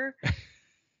wonder.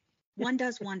 One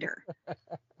does wonder.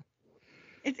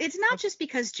 It's not just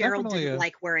because Gerald didn't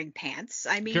like wearing pants.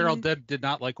 I mean, Gerald did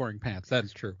not like wearing pants. That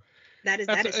is true. That is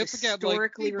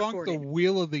historically recorded. The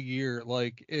Wheel of the Year,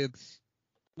 like it's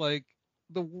like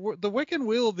the Wiccan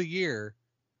Wheel of the Year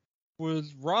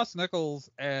was Ross Nichols,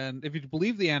 and if you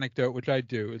believe the anecdote, which I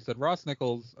do, is that Ross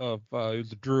Nichols he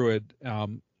was a druid,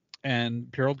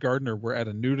 and Gerald Gardner were at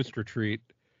a nudist retreat,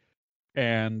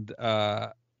 and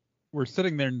were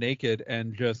sitting there naked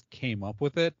and just came up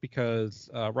with it because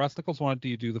Ross Nichols wanted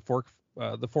to do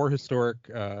the four historic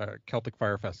Celtic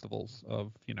fire festivals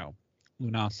of,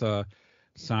 Lunasa,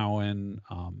 Samhain,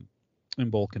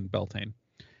 Imbolc, and Beltane.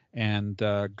 And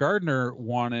Gardner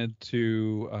wanted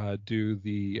to do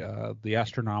the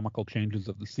astronomical changes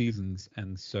of the seasons,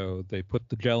 and so they put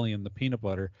the jelly in the peanut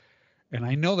butter. And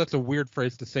I know that's a weird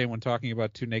phrase to say when talking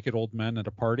about 2 naked old men at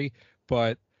a party,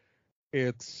 but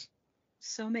it's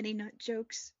so many nut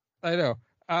jokes. I know.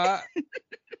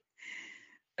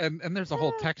 And there's a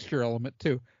whole texture element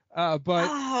too. But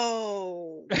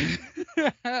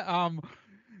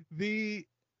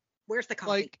where's the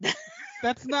coffee?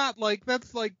 That's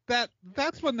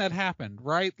when that happened,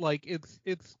 right? Like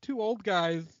it's 2 old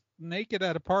guys naked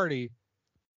at a party,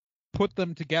 put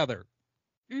them together.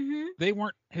 Mm-hmm. They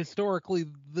weren't historically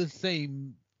the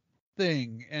same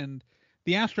thing, and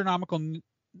the astronomical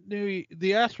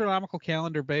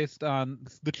calendar based on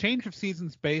the change of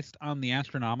seasons based on the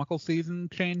astronomical season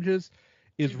changes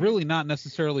is really not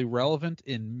necessarily relevant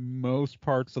in most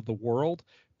parts of the world,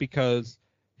 because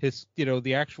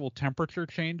the actual temperature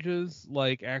changes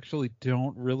actually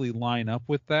don't really line up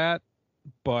with that.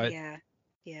 But yeah.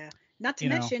 Not to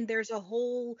mention there's a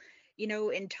whole,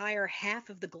 entire half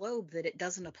of the globe that it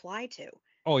doesn't apply to.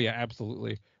 Oh yeah,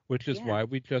 absolutely. Which is why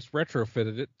we just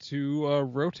retrofitted it to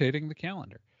rotating the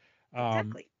calendar.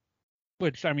 Exactly.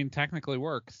 Which, I mean, technically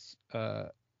works.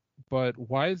 But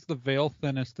why is the veil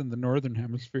thinnest in the northern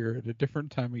hemisphere at a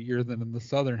different time of year than in the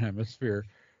southern hemisphere?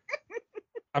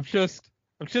 I'm just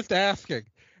asking,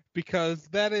 because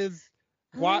that is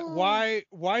why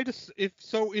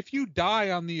if you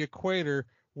die on the equator,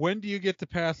 when do you get to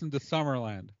pass into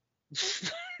Summerland?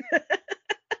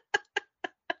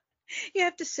 You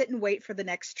have to sit and wait for the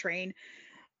next train.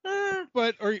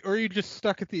 But or you just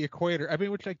stuck at the equator. I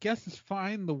mean, which I guess is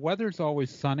fine. The weather's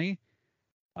always sunny.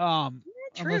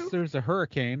 Unless there's a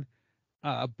hurricane.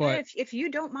 But if you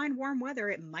don't mind warm weather,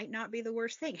 it might not be the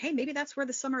worst thing. Hey, maybe that's where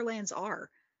the Summerlands are.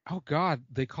 Oh God,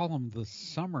 they call them the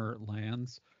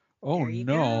Summerlands. Oh There you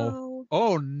no. go.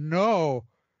 Oh no.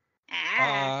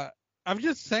 Ah. I'm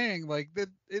just saying, like, that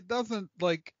it doesn't,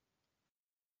 like,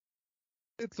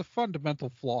 it's a fundamental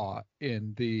flaw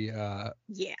in the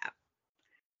Yeah.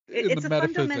 in the It's a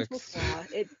fundamental metaphysics. flaw.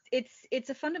 It's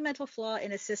a fundamental flaw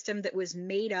in a system that was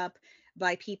made up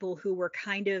by people who were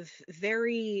kind of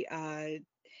very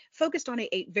focused on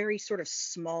a very sort of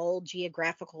small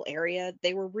geographical area.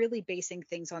 They were really basing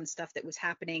things on stuff that was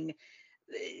happening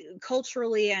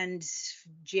culturally and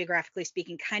geographically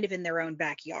speaking, kind of in their own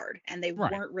backyard. And they Right.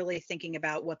 weren't really thinking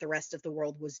about what the rest of the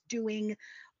world was doing,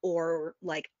 or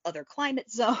like other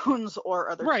climate zones or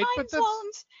other Right, time but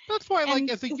zones. that's why, like,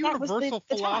 And as a because that was universal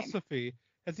the time. philosophy,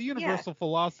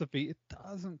 Yeah. it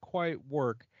doesn't quite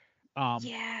work. Um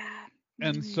Yeah.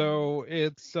 and Mm. so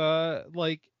it's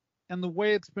like, and the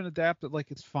way it's been adapted,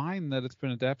 like, it's fine that it's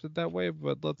been adapted that way,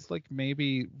 but let's, like,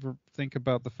 maybe think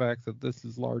about the fact that this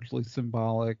is largely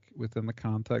symbolic within the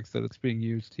context that it's being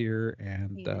used here.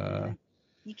 And Yeah.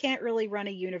 You can't really run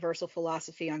a universal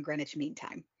philosophy on Greenwich Mean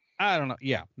Time. I don't know.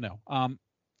 Yeah, no. Well,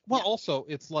 No. also,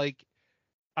 it's like,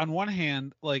 on one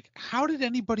hand, like, how did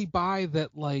anybody buy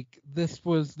that, like, this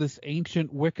was this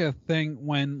ancient Wicca thing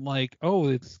when, like, oh,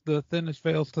 it's the thinnest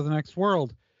veils to the next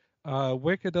world?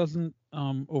 Wicca doesn't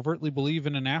overtly believe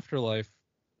in an afterlife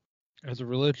as a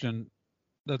religion.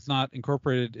 That's not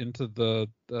incorporated into the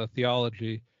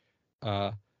theology.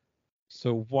 Uh,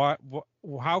 so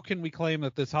how can we claim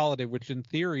that this holiday, which in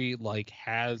theory, like,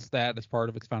 has that as part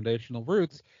of its foundational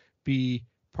roots, be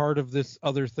part of this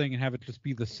other thing and have it just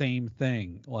be the same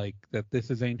thing? Like, that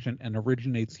this is ancient and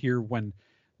originates here, when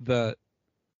the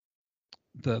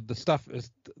the stuff is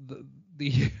the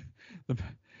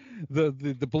the,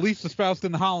 the beliefs espoused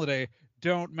in the holiday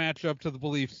don't match up to the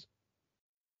beliefs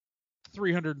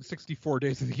 364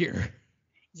 days of the year.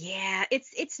 Yeah,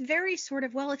 it's very sort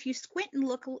of, well, if you squint and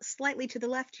look slightly to the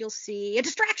left, you'll see a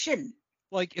distraction.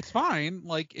 Like, it's fine.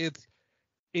 Like, it's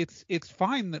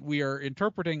fine that we are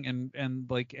interpreting and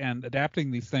like and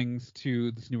adapting these things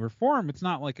to this newer form. It's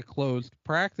not like a closed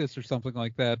practice or something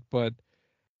like that, but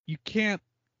you can't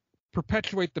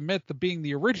perpetuate the myth of being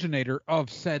the originator of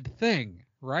said thing,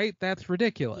 right? That's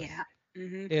ridiculous. Yeah.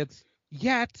 Hmm. It's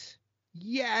yet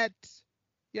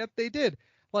they did.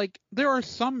 Like, there are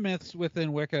some myths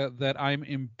within Wicca that I'm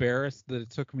embarrassed that it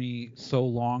took me so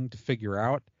long to figure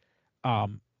out.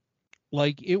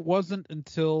 Like, it wasn't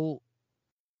until,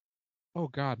 oh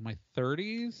god, my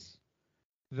 30s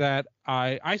that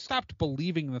I stopped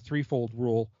believing the threefold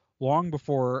rule long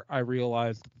before I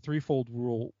realized that the threefold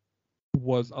rule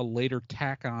was a later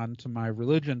tack on to my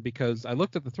religion, because I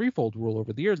looked at the threefold rule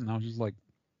over the years and I was just like,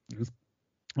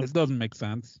 this doesn't make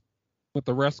sense with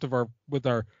the rest of our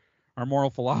moral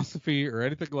philosophy or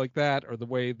anything like that, or the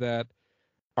way that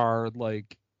our,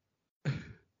 like,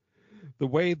 the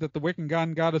way that the Wiccan god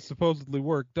and goddess supposedly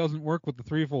work doesn't work with the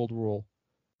threefold rule,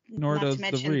 nor Not to does the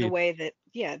mention the Reed. way that,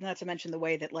 yeah, not to mention the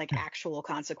way that like actual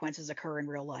consequences occur in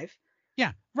real life.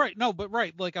 Yeah, right. No, but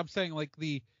right, like, I'm saying, like,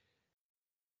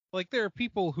 there are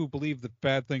people who believe that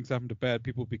bad things happen to bad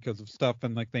people because of stuff,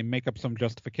 and, like, they make up some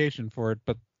justification for it,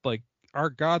 but, like, our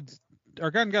god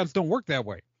and gods don't work that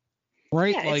way,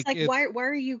 right? Yeah, it's Like, like, it's why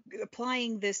are you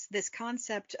applying this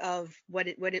concept of what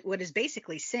is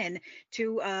basically sin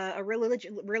to a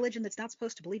religion that's not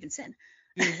supposed to believe in sin?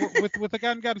 with the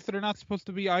god and goddess that are not supposed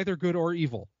to be either good or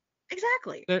evil.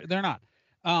 Exactly. They're not.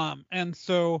 And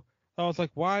so I was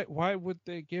like, why would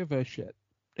they give a shit?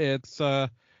 It's and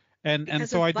Because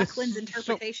so of I Buckland's just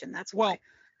interpretation, that's well why.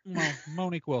 well,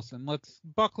 Monique Wilson. Buckland's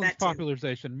That too.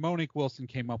 popularization. Monique Wilson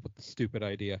came up with the stupid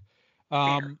idea.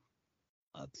 Fair.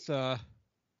 Let's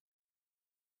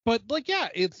But, like, yeah,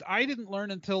 it's I didn't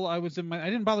learn until I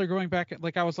didn't bother going back.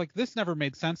 Like, I was like, this never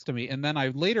made sense to me, and then I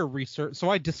later researched, so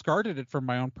I discarded it from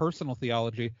my own personal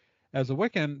theology as a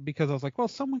Wiccan, because I was like, well,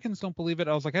 some Wiccans don't believe it.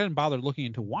 I was like, I didn't bother looking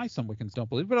into why some Wiccans don't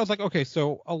believe it, but I was like, okay,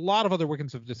 so a lot of other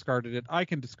Wiccans have discarded it. I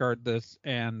can discard this,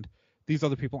 and these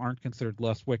other people aren't considered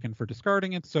less Wiccan for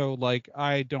discarding it. So, like,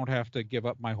 I don't have to give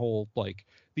up my whole, like,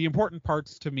 the important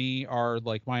parts to me are,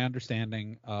 like, my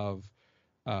understanding of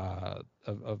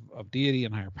deity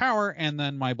and higher power, and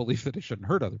then my belief that it shouldn't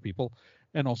hurt other people,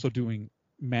 and also doing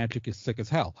magic is sick as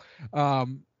hell.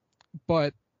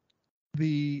 But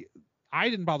I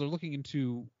didn't bother looking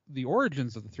into the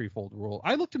origins of the threefold rule.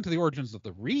 I looked into the origins of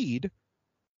the Reed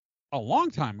a long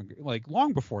time ago, like,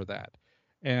 long before that,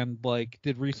 and, like,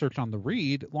 did research on the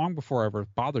Reed long before I ever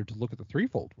bothered to look at the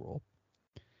threefold rule.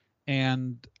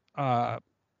 And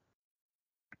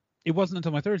it wasn't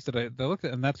until my 30s that I looked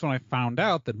at it, and that's when I found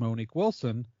out that Monique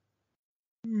Wilson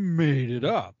made it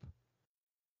up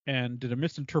and did a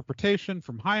misinterpretation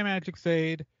from High Magic's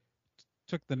Aid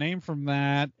took the name from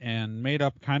that and made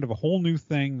up kind of a whole new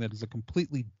thing that is a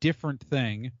completely different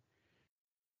thing,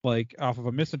 like off of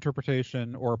a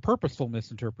misinterpretation or a purposeful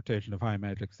misinterpretation of High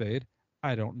Magic's Aid.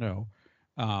 I don't know.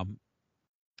 And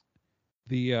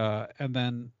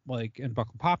then like and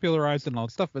Buckle popularized it and all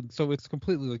that stuff, and so it's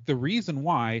completely like the reason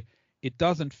why it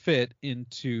doesn't fit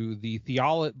into the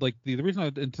theology, like the reason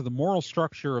into the moral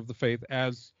structure of the faith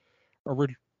as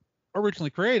originally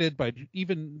created by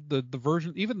even the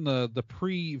version, even the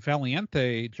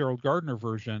pre-Valiente Gerald Gardner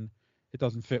version, it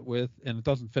doesn't fit with, and it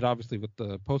doesn't fit obviously with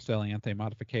the post-Valiente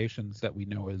modifications that we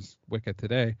know as Wicca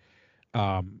today.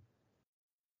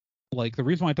 Like the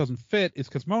reason why it doesn't fit is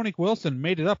because Monique Wilson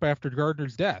made it up after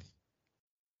Gardner's death.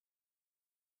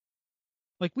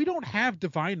 Like we don't have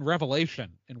divine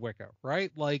revelation in Wicca,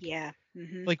 right? Like, yeah,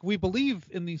 like we believe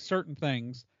in these certain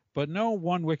things, but no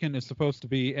one Wiccan is supposed to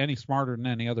be any smarter than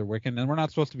any other Wiccan, and we're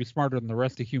not supposed to be smarter than the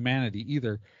rest of humanity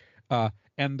either.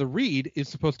 And the read is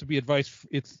supposed to be advice.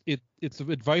 It's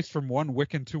advice from one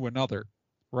Wiccan to another,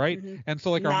 right? And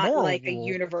so like not our moral like rule, a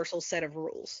universal set of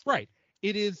rules, right?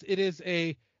 It is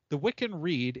the Wiccan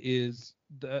read is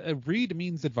a read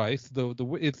means advice.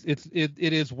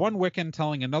 It is one Wiccan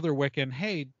telling another Wiccan,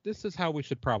 hey, this is how we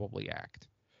should probably act,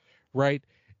 right?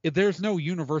 There's no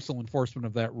universal enforcement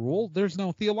of that rule. There's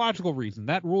no theological reason.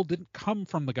 That rule didn't come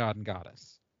from the god and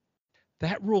goddess.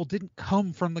 That rule didn't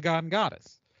come from the god and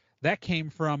goddess. That came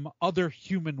from other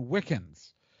human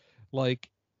Wiccans. Like,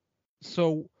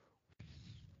 so,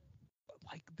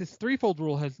 like this threefold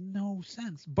rule has no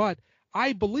sense. But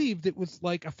I believed it was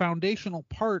like a foundational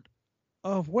part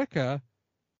of Wicca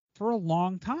for a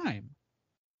long time.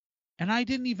 And I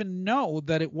didn't even know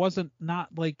that it wasn't not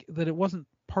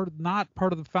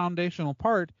part of the foundational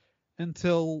part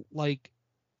until like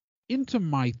into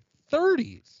my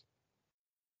 30s.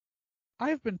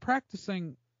 I've been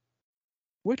practicing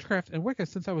witchcraft and Wicca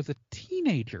since I was a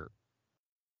teenager.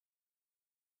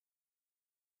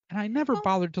 And I never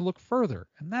bothered to look further.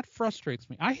 And that frustrates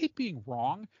me. I hate being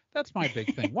wrong. That's my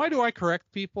big thing. Why do I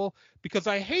correct people? Because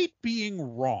I hate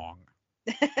being wrong.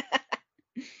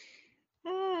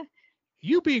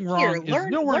 You being wrong is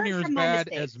nowhere near as bad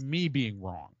as me being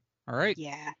wrong. All right?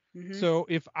 Yeah. So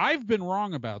if I've been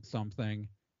wrong about something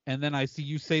and then I see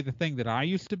you say the thing that I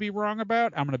used to be wrong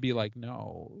about, I'm going to be like,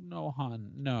 no,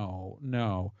 hon, no.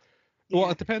 Yeah. Well,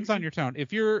 it depends on your tone.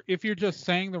 If you're just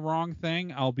saying the wrong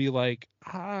thing, I'll be like,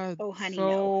 oh, honey, so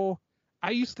no.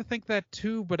 I used to think that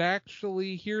too, but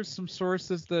actually here's some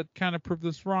sources that kind of prove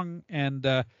this wrong. And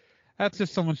that's if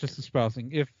someone's just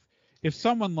espousing. If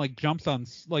someone like jumps on,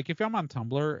 like if I'm on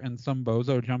Tumblr and some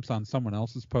bozo jumps on someone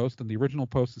else's post and the original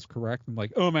post is correct, and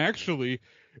like, actually,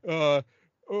 the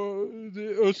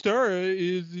Ostara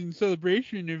is in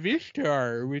celebration of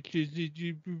Ishtar, which is,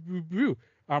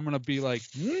 I'm going to be like,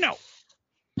 no,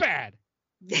 bad.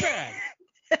 Hit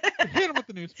him with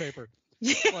the newspaper.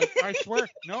 Like, I swear,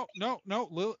 no,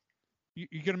 Lilith, you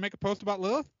going to make a post about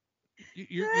Lilith?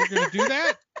 You're going to do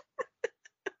that?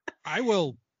 I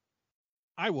will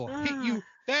hit you.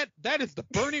 That is the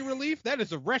Bernie relief. That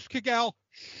is a Resh Kigal.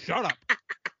 Shut up.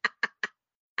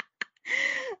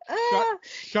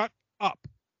 Shut up.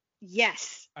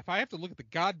 Yes. If I have to look at the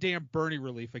goddamn Bernie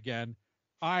relief again,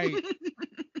 I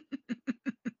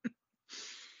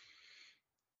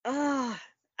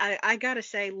gotta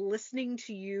say, listening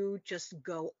to you just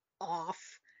go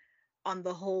off on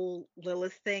the whole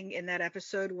Lilith thing in that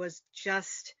episode was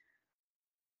just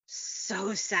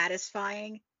so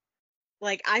satisfying.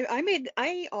 Like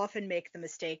I often make the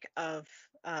mistake of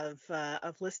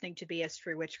listening to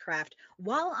BS3 Witchcraft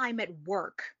while I'm at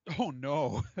work. Oh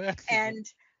no.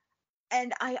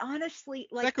 And I honestly,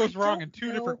 like, that goes wrong in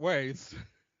two different ways.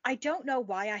 I don't know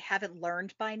why I haven't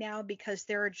learned by now, because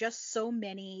there are just so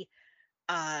many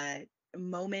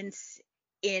moments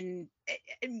in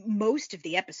most of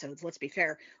the episodes, let's be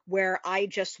fair, where I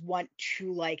just want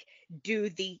to like do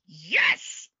the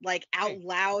yes, like out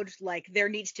loud, like there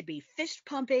needs to be fist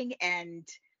pumping and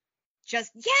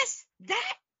just yes,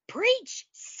 that, preach,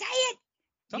 say it.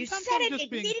 Sometimes you said I'm it. Just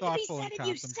it being needed to be said and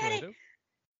you said it.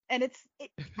 And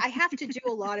I have to do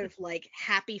a lot of like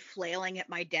happy flailing at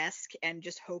my desk and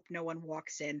just hope no one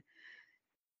walks in.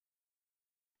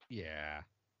 Yeah.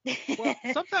 Well,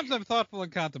 sometimes I'm thoughtful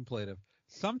and contemplative.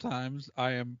 Sometimes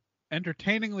I am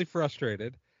entertainingly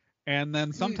frustrated. And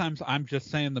then sometimes I'm just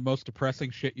saying the most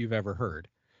depressing shit you've ever heard.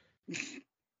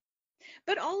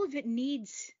 But all of it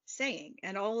needs saying,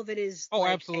 and all of it is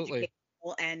absolutely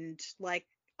educational and like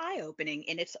eye-opening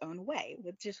in its own way,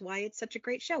 which is why it's such a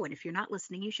great show. And if you're not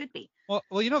listening, you should be. Well,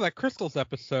 that Crystals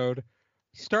episode,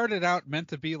 started out meant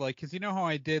to be like, because you know how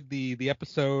I did the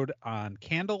episode on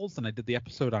candles and I did the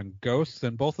episode on ghosts,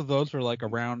 and both of those were like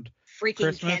around Freaking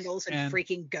Christmas, candles and and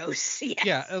freaking ghosts. Yes.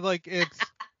 yeah, like it's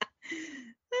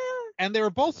and they were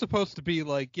both supposed to be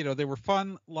like, they were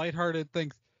fun, lighthearted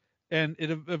things. And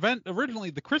originally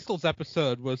the crystals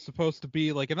episode was supposed to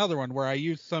be like another one where I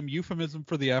used some euphemism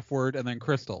for the F word and then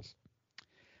crystals.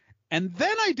 And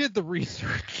then I did the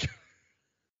research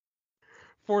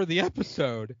for the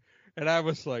episode, and I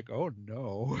was like, oh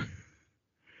no.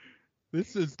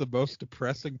 This is the most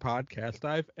depressing podcast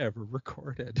I've ever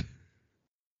recorded.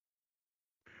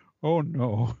 Oh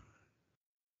no.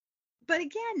 But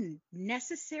again,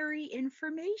 necessary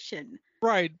information.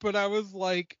 Right, but I was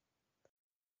like,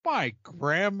 my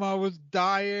grandma was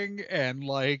dying, and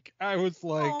like I was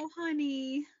like, oh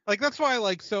honey, like that's why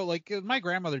my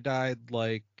grandmother died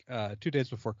like 2 days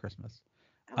before Christmas.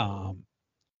 oh.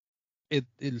 It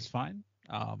is fine.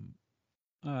 It's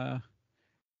so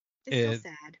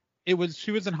sad.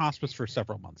 She was in hospice for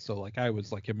several months, so like I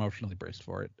was like emotionally braced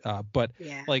for it. But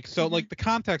yeah. like so like the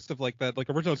context of like that, like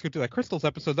originally I was gonna do that crystals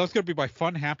episode, that was gonna be my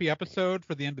fun happy episode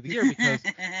for the end of the year, because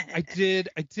I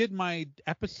did my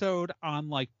episode on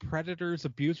like predators,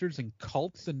 abusers, and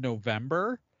cults in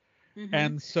November.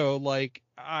 And so like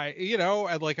I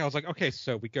was like, okay,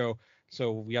 so we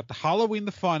got the Halloween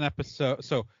the fun episode,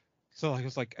 so I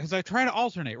was like, as I try to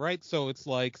alternate, right? So it's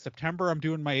like September I'm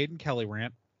doing my Aidan Kelly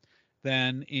rant.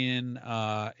 Then in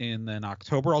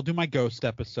October I'll do my ghost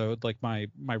episode, like my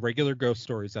regular ghost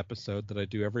stories episode that I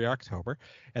do every October,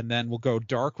 and then we'll go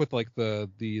dark with like the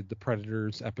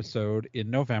Predators episode in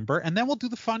November, and then we'll do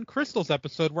the fun crystals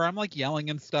episode where I'm like yelling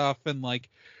and stuff, and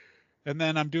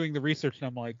then I'm doing the research and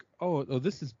I'm like, oh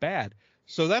this is bad.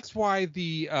 So that's why I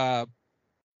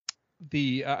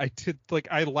did like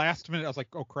I last minute I was like,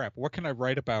 oh crap, what can I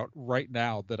write about right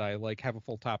now that I like have a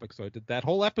full topic? So I did that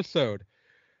whole episode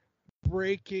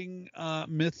breaking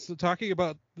myths, talking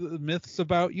about the myths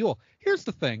about Yule. Here's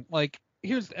the thing,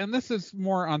 and this is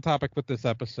more on topic with this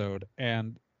episode,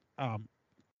 and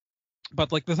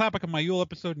but like the topic of my Yule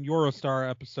episode and Eurostar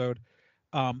episode,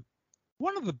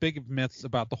 one of the big myths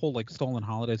about the whole like stolen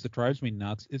holidays that drives me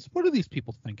nuts is, what do these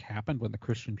people think happened when the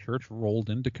Christian church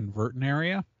rolled in to convert an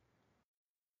area?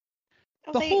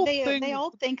 They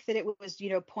all think that it was,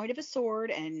 point of a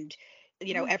sword, and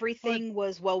everything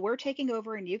was, well, we're taking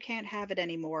over and you can't have it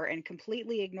anymore, and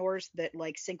completely ignores that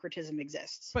like syncretism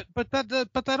exists. But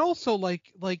that also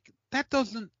like that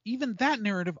doesn't, even that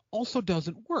narrative also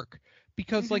doesn't work,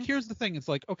 because like here's the thing, it's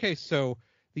like, okay, so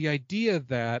the idea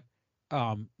that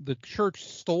the church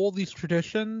stole these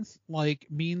traditions like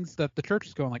means that the church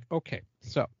is going like, okay,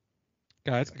 so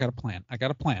guys, I got a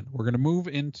plan. We're gonna move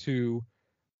into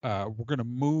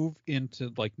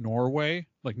like Norway,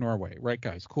 right,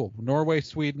 guys? Cool. Norway,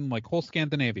 Sweden, like whole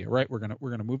Scandinavia, right? We're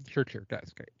gonna move the church here,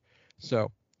 guys. Great.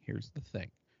 So here's the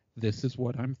thing. This is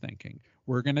what I'm thinking.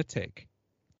 We're gonna take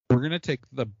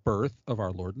the birth of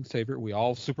our Lord and Savior. We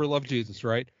all super love Jesus,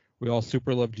 right? We all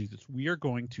super love Jesus. We are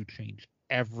going to change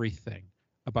everything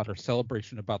about our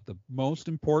celebration, about the most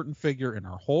important figure in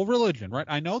our whole religion, right?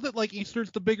 I know that like Easter's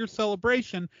the bigger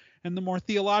celebration and the more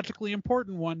theologically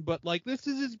important one, but like this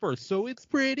is his birth, so it's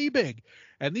pretty big.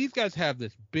 And these guys have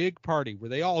this big party where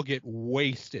they all get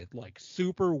wasted, like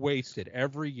super wasted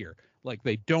every year. Like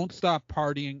they don't stop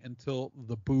partying until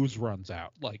the booze runs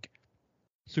out, like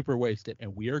super wasted.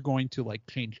 And we are going to like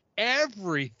change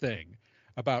everything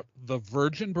about the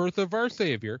virgin birth of our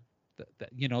Savior.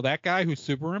 That guy who's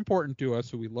super important to us,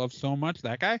 who we love so much,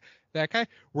 that guy,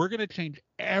 we're going to change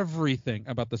everything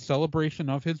about the celebration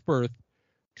of his birth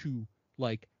to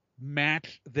like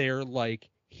match their like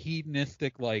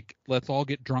hedonistic, like let's all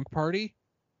get drunk party.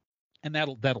 And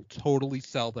that'll totally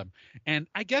sell them. And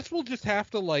I guess we'll just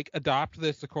have to like adopt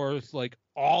this, of course, like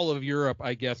all of Europe,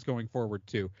 I guess, going forward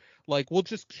too. Like we'll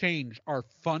just change our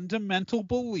fundamental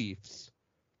beliefs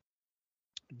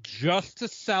just to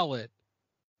sell it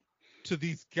to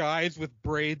these guys with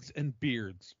braids and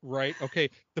beards, right? Okay,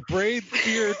 the braids,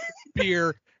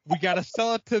 beard, we got to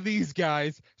sell it to these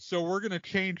guys, so we're gonna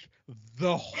change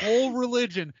the whole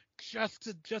religion just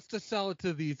to sell it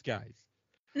to these guys.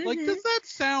 Like, does that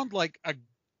sound like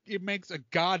it makes a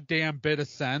goddamn bit of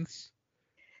sense?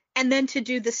 And then to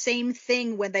do the same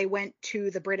thing when they went to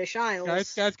the British Isles.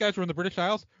 Guys, we're in the British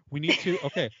Isles. We need to.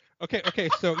 Okay.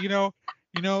 So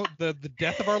the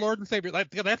death of our Lord and Savior.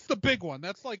 That's the big one.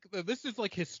 That's like, this is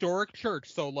like historic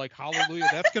church. So like, hallelujah.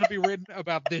 That's gonna be written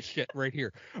about this shit right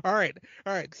here. All right.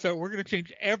 So we're gonna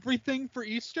change everything for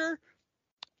Easter.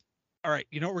 All right.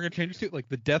 You know what we're gonna change it to? Like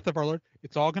the death of our Lord.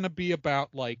 It's all gonna be about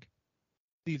like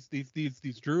these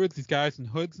druids, these guys in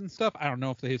hoods and stuff. I don't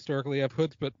know if they historically have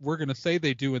hoods, but we're gonna say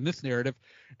they do in this narrative.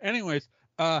 Anyways,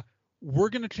 we're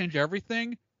gonna change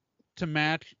everything to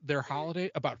match their holiday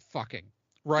about fucking,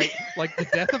 right? Like the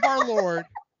death of our Lord.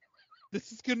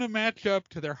 This is gonna match up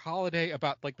to their holiday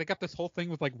about, like, they got this whole thing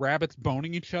with like rabbits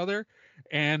boning each other,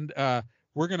 and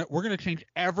we're gonna change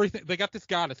everything. They got this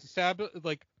goddess,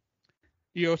 like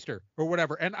Eoster or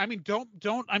whatever. And I mean, don't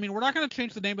I mean, we're not going to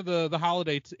change the name of the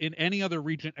holiday in any other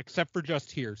region except for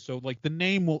just here. So like the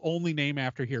name will only name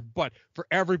after here, but for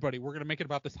everybody, we're going to make it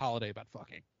about this holiday about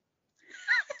fucking.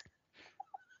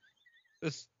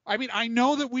 I mean, I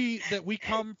know that we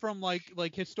come from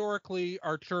like historically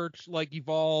our church like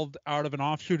evolved out of an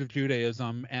offshoot of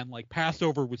Judaism, and like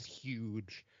Passover was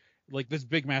huge, like this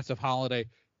big massive holiday.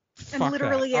 And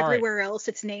literally everywhere else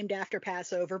it's named after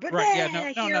Passover. But right,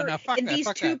 yeah, no. Fuck in that,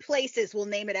 these two places, we'll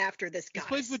name it after this goddess.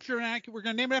 This place with we're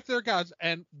going to name it after their gods,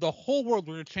 and the whole world,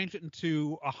 we're going to change it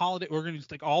into a holiday. We're going to just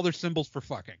take all their symbols for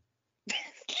fucking.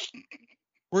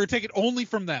 We're going to take it only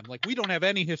from them. Like, we don't have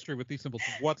any history with these symbols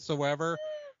whatsoever.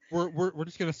 We're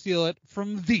just going to steal it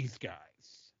from these guys.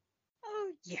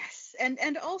 Oh, yes.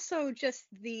 And also just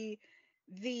the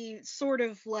sort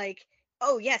of like,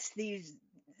 oh, yes, these...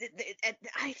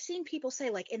 I've seen people say,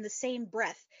 like, in the same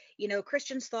breath, you know,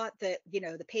 Christians thought that, you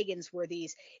know, the pagans were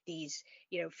these,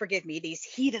 you know, forgive me, these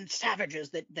heathen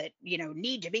savages that, you know,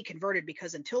 need to be converted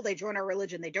because until they join our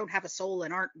religion, they don't have a soul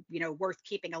and aren't, you know, worth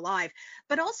keeping alive.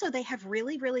 But also they have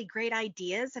really, really great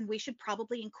ideas, and we should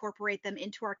probably incorporate them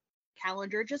into our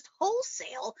calendar just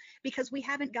wholesale because we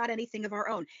haven't got anything of our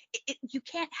own. You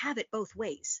can't have it both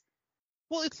ways.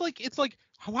 Well, it's like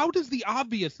how does the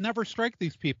obvious never strike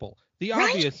these people? The right?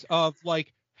 Obvious of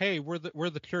like, hey, we're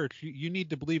the church. You need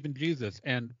to believe in Jesus,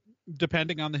 and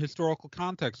depending on the historical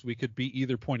context, we could be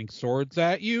either pointing swords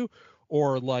at you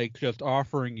or like just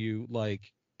offering you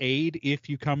like aid if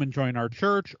you come and join our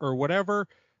church or whatever.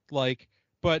 Like,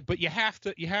 but you have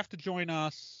to join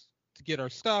us to get our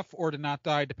stuff or to not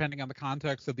die, depending on the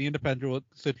context of the individual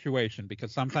situation,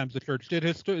 because sometimes the church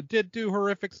did do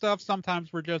horrific stuff,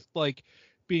 sometimes we're just like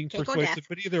being persuasive,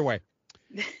 but either way.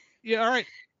 Yeah, all right,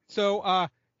 so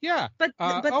yeah, but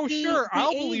sure,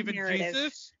 I'll believe in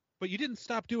Jesus, but you didn't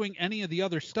stop doing any of the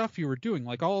other stuff you were doing,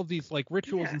 like all of these like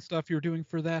rituals and stuff you were doing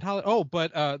for that holiday. Oh,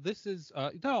 but this is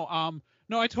no,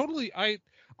 I totally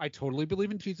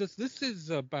believe in Jesus. This is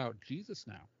about Jesus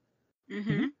now.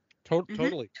 Mm-hmm.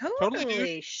 Totally,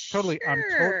 dude. Sure. Totally.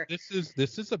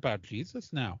 This is about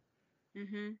Jesus now.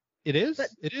 Mm-hmm. It is. But,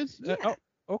 it is. Yeah.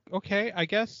 Okay. I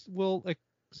guess we'll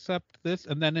accept this,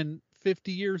 and then in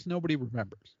 50 years, nobody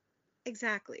remembers.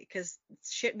 Exactly, because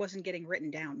shit wasn't getting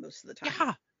written down most of the time.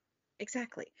 Yeah.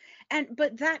 Exactly.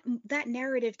 But that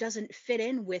narrative doesn't fit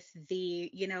in with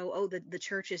the, you know, oh, the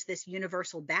church is this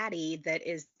universal baddie that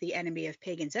is the enemy of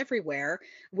pagans everywhere,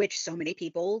 which so many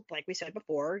people, like we said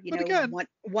before, you know, again,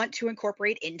 want to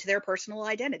incorporate into their personal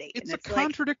identity. It's a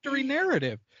contradictory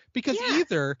narrative, because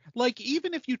either, like,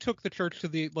 even if you took the church to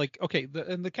the, like, okay,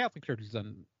 and the Catholic Church has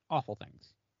done awful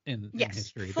things in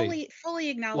history. Fully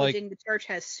acknowledging the church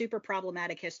has super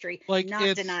problematic history, like,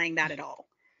 not denying that at all.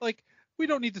 Like, we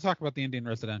don't need to talk about the Indian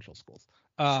residential schools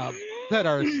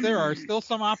there are still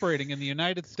some operating in the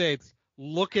United States.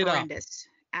 Look it up.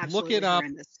 Absolutely look it up.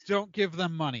 Horrendous. Don't give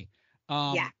them money.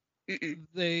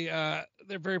 They're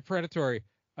very predatory.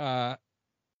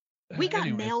 We got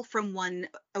mail from one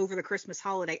over the Christmas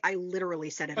holiday. I literally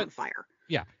set it on fire.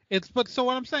 Yeah, so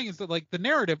what I'm saying is that, like, the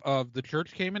narrative of the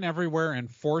church came in everywhere and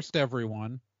forced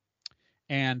everyone,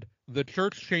 and the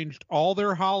church changed all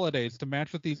their holidays to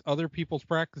match with these other people's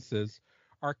practices,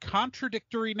 are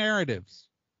contradictory narratives.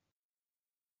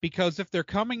 Because if they're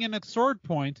coming in at sword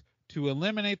point to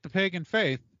eliminate the pagan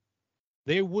faith,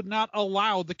 they would not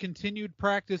allow the continued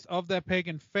practice of that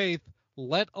pagan faith,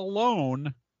 let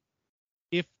alone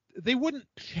if they wouldn't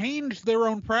change their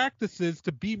own practices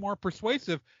to be more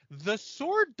persuasive. The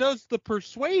sword does the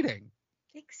persuading.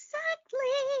 Exactly.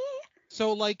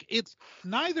 So, like, it's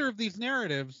neither of these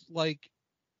narratives, like,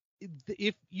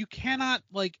 if you cannot,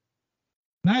 like,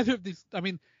 neither of these, I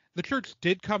mean, the church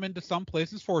did come into some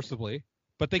places forcibly,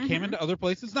 but they came into other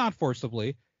places not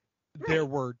forcibly. Right. There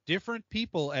were different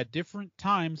people at different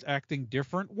times acting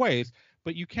different ways,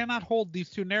 but you cannot hold these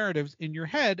two narratives in your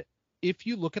head if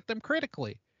you look at them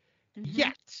critically.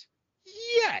 Yet,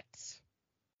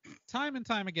 time and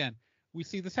time again, we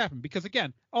see this happen. Because,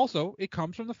 again, also, it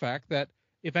comes from the fact that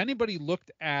if anybody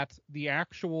looked at the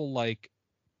actual, like,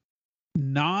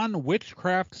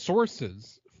 non-witchcraft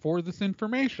sources for this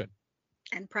information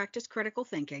and practice critical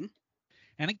thinking,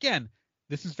 and again,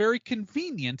 this is very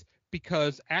convenient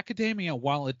because academia,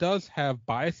 while it does have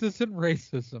biases and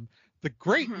racism, the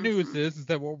great news is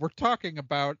that what we're talking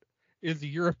about is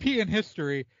European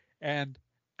history, and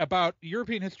about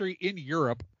European history in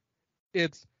Europe.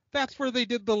 That's where they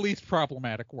did the least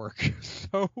problematic work.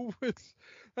 So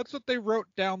that's what they wrote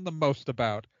down the most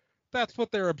about. That's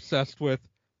what they're obsessed with.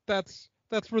 That's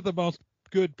where the most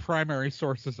good primary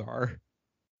sources are.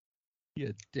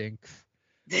 You dinks.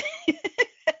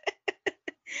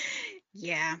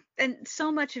 Yeah, and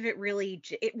so much of it really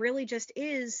just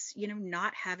is,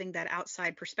 not having that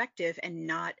outside perspective and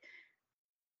not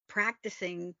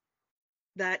practicing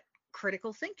that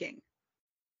critical thinking,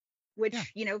 which,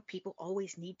 people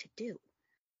always need to do.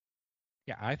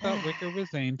 Yeah, I thought Wicca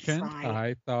was ancient. Sigh.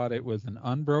 I thought it was an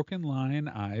unbroken line.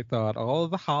 I thought all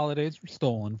of the holidays were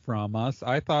stolen from us.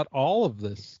 I thought all of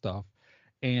this stuff.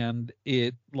 And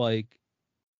it,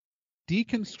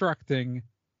 deconstructing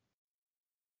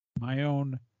my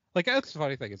own, that's the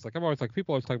funny thing. It's I'm always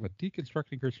people always talk about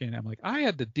deconstructing Christianity. I'm I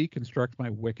had to deconstruct my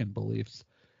Wiccan beliefs.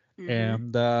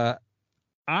 And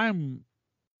I'm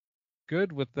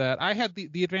good with that. I had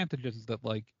the advantages is that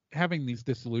having these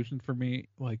disillusioned for me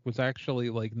was actually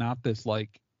not this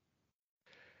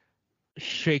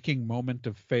shaking moment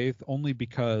of faith, only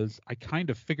because I kind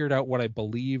of figured out what I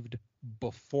believed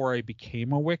before I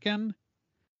became a Wiccan,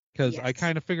 because I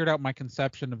kind of figured out my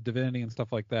conception of divinity and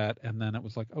stuff like that, and then it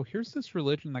was oh, here's this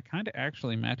religion that kind of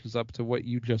actually matches up to what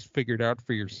you just figured out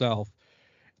for yourself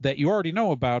that you already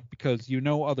know about because you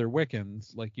know other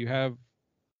Wiccans. You have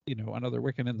another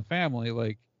Wiccan in the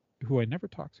family, who I never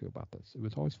talked to about this. It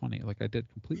was always funny. I did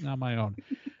completely on my own.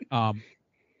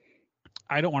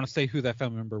 I don't want to say who that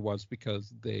family member was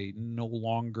because they no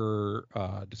longer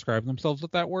describe themselves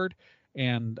with that word.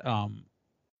 And I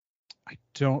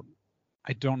don't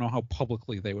know how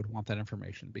publicly they would want that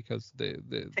information because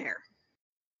fair.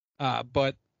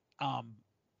 But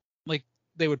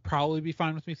they would probably be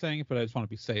fine with me saying it, but I just want to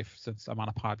be safe since I'm on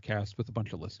a podcast with a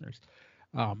bunch of listeners.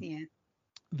 I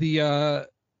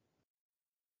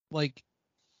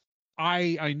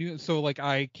knew, so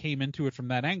I came into it from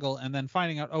that angle, and then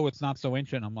finding out, oh, it's not so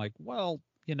ancient. I'm well,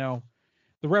 the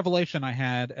revelation I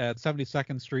had at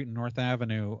 72nd Street and North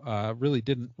Avenue really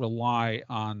didn't rely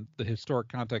on the historic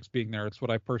context being there. It's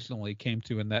what I personally came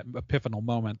to in that epiphanal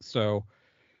moment. So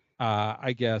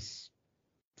I guess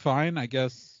fine. I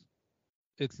guess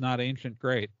it's not ancient.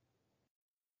 Great.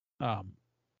 I'm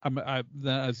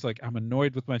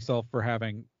annoyed with myself for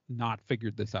having not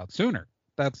figured this out sooner.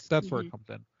 That's where it comes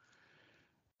in.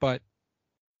 But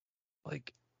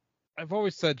I've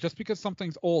always said, just because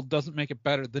something's old doesn't make it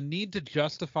better. The need to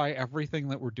justify everything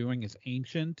that we're doing as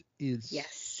ancient is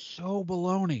so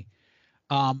baloney.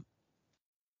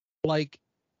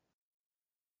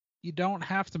 You don't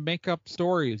have to make up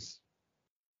stories.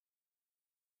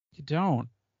 You don't.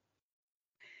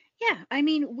 Yeah, I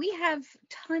mean, we have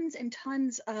tons and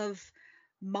tons of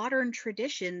modern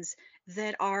traditions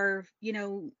that are,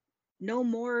 no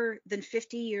more than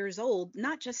 50 years old,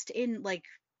 not just in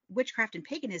witchcraft and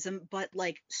paganism, but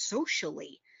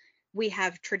socially. We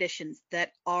have traditions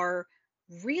that are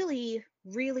really,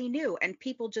 really new, and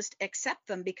people just accept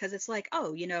them because it's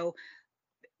oh,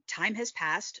 time has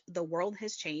passed, the world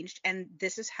has changed, and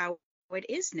this is how it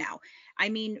is now. I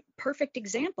mean, perfect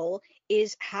example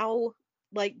is how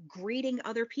greeting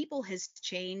other people has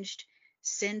changed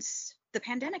since the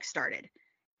pandemic started.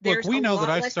 Look, we know that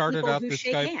I started out this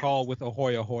Skype call with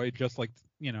ahoy ahoy, just ahoy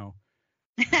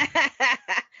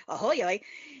ahoy.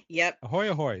 Yep. Ahoy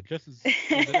ahoy. Just as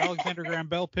did Alexander Graham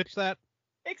Bell pitch that?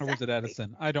 Exactly. Or was it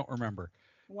Edison? I don't remember.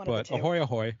 But ahoy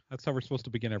ahoy. That's how we're supposed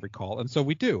to begin every call. And so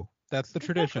we do. That's the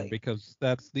tradition because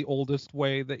that's the oldest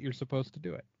way that you're supposed to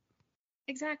do it.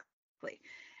 Exactly.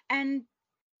 And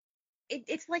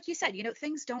it's like you said,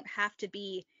 things don't have to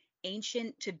be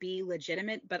ancient to be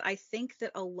legitimate, but I think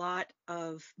that a lot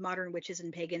of modern witches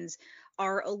and pagans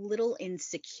are a little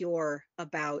insecure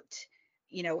about,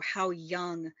 how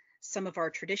young some of our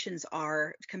traditions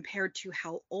are compared to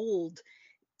how old,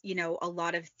 a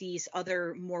lot of these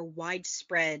other more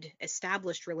widespread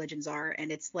established religions are.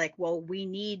 And it's well, we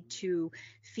need to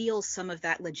feel some of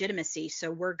that legitimacy.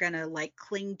 So we're going to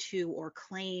cling to or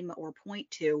claim or point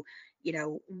to,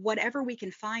 whatever we can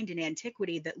find in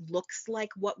antiquity that looks like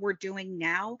what we're doing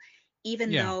now,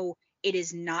 even though it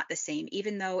is not the same,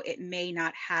 even though it may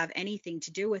not have anything to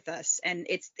do with us. And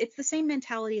it's the same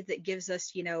mentality that gives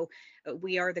us,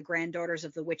 we are the granddaughters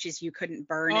of the witches you couldn't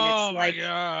burn. And oh my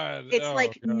God.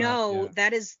 It's no,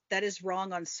 that is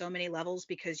wrong on so many levels,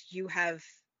 because you have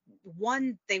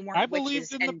one, they weren't I witches,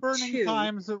 believed in the and burning two,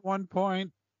 times at one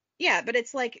point. Yeah, but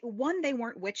it's like, one, they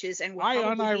weren't witches and would I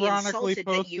probably be unironically insulted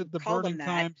that you posted the call them Burning that.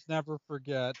 Times Never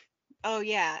Forget Oh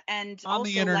yeah, and on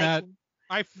the also like internet.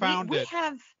 I we found we it.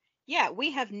 have yeah,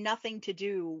 we have nothing to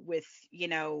do with,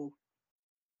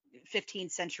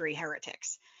 15th century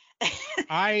heretics.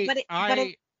 I But it's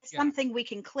I yeah. something we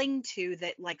can cling to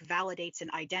that like validates an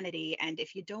identity, and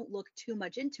if you don't look too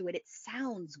much into it, it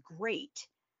sounds great.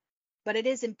 But it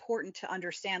is important to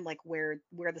understand like where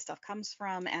the stuff comes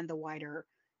from and the wider,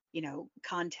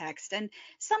 context. And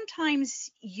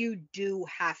sometimes you do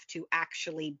have to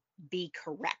actually be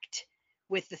correct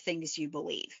with the things you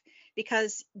believe,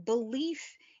 because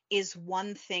belief is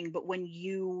one thing, but when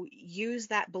you use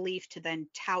that belief to then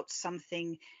tout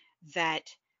something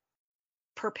that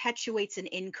perpetuates an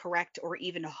incorrect or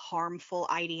even a harmful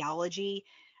ideology,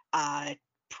 uh,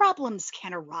 problems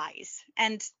can arise.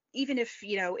 And even if,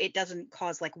 it doesn't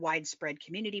cause like widespread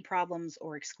community problems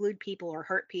or exclude people or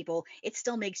hurt people, it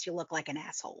still makes you look like an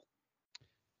asshole.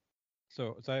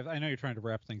 So I know you're trying to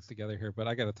wrap things together here, but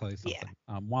I got to tell you Yeah,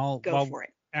 something. While go for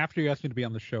it. after you asked me to be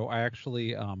on the show, I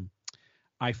actually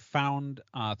I found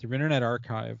through Internet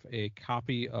Archive a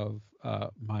copy of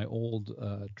my old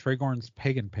Tregorn's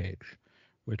Pagan page,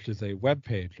 which is a web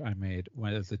page I made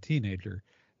when as a teenager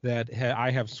that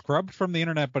I have scrubbed from the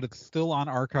internet, but it's still on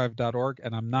archive.org,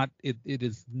 and I'm not. It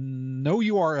is no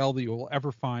URL that you will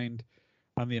ever find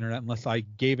on the internet unless I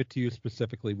gave it to you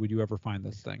specifically. Would you ever find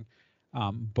this thing?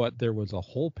 But there was a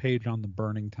whole page on the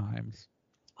Burning Times,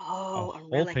 a Oh, a whole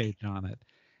relic. page on it,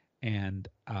 and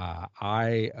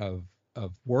I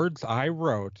of words I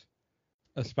wrote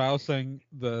espousing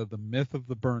the myth of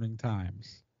the Burning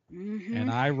Times, Mm-hmm. and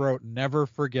I wrote "Never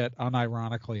Forget"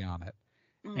 unironically on it,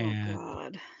 Oh and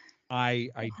God. Oh, I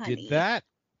did honey. that.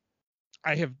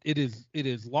 I have it is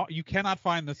you cannot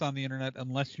find this on the internet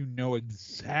unless you know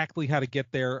exactly how to get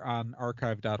there on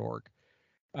archive.org.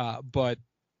 But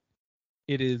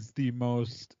it is the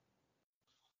most.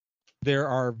 There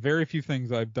are very few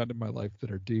things I've done in my life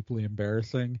that are deeply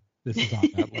embarrassing. This is on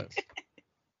that list.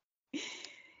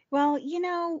 Well,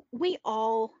 we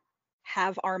all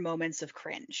have our moments of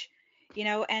cringe,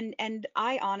 and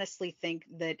I honestly think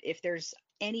that if there's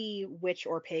any witch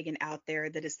or pagan out there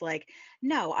that is like,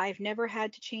 no, I've never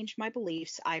had to change my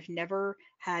beliefs. I've never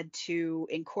had to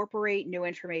incorporate new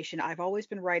information. I've always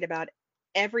been right about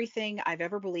everything I've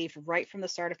ever believed right from the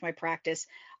start of my practice.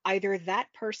 Either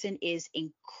that person is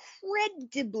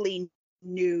incredibly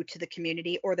new to the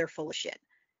community or they're full of shit.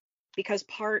 Because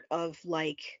part of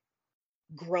like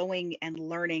growing and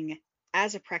learning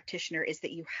as a practitioner is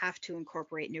that you have to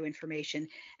incorporate new information.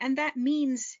 And that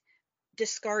means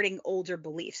discarding older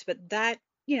beliefs. But that,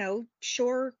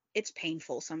 sure, it's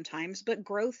painful sometimes, but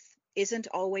growth isn't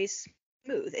always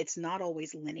smooth. It's not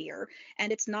always linear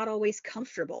and it's not always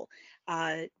comfortable.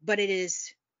 But it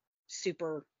is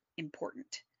super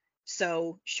important.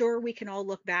 So, sure, we can all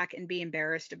look back and be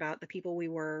embarrassed about the people we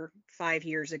were 5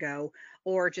 years ago,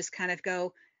 or just kind of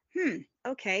go,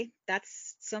 okay,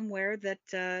 that's somewhere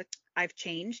that I've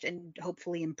changed and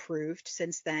hopefully improved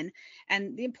since then.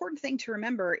 And the important thing to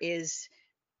remember is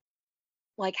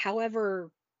like, however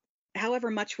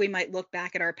much we might look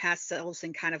back at our past selves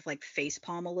and kind of like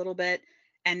facepalm a little bit,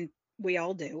 and we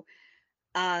all do,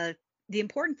 uh, the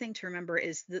important thing to remember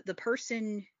is that the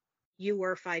person you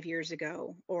were 5 years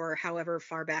ago, or however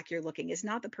far back you're looking, is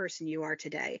not the person you are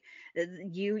today.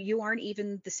 You aren't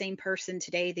even the same person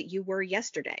today that you were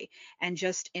yesterday. And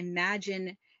just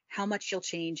imagine how much you'll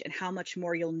change and how much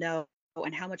more you'll know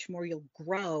and how much more you'll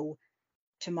grow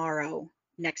tomorrow,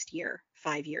 next year,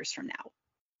 5 years from now.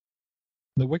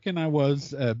 The Wiccan I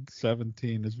was at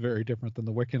 17 is very different than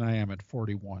the Wiccan I am at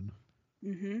 41.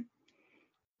 Mm-hmm.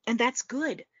 And that's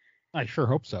good. I sure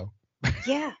hope so.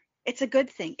 Yeah, it's a good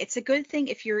thing. It's a good thing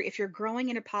if you're growing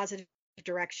in a positive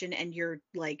direction and you're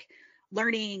like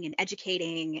learning and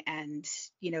educating and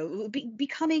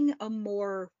becoming a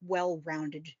more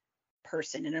well-rounded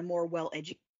person and a more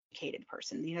well-educated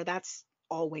person. That's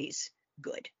always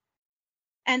good.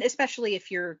 And especially if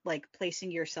you're like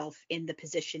placing yourself in the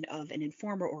position of an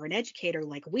informer or an educator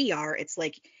like we are, it's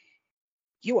like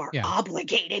you are Yeah.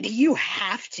 obligated. You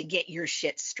have to get your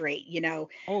shit straight,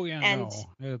 Oh yeah, and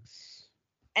no.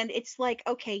 it's like,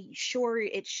 okay, sure,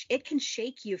 it can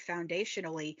shake you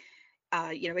foundationally.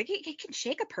 It can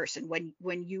shake a person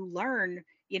when you learn,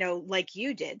 like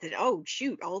you did, that, oh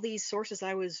shoot, all these sources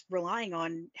I was relying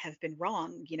on have been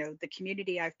wrong. The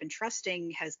community I've been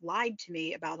trusting has lied to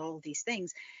me about all of these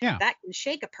things. Yeah. That can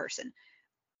shake a person.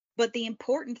 But the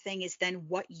important thing is then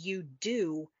what you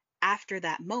do after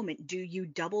that moment. Do you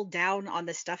double down on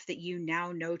the stuff that you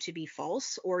now know to be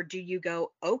false, or do you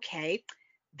go, okay,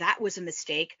 that was a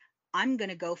mistake, I'm going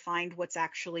to go find what's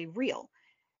actually real.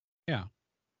 Yeah.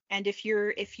 And if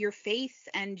your faith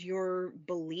and your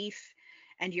belief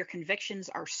and your convictions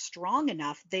are strong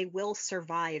enough, they will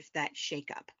survive that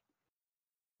shakeup.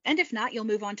 And if not, you'll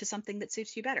move on to something that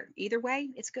suits you better. Either way,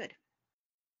 it's good.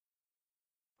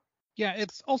 Yeah,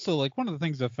 it's also like one of the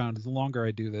things I've found is the longer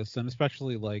I do this, and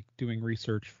especially like doing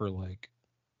research for like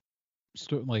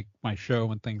like my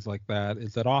show and things like that,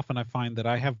 is that often I find that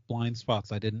I have blind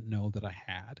spots I didn't know that I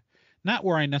had. Not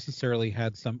where I necessarily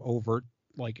had some overt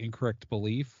like incorrect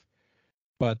belief,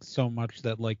 but so much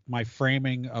that like my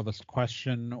framing of a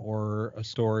question or a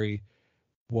story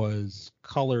was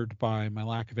colored by my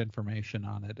lack of information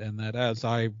on it, and that as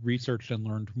I researched and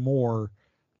learned more,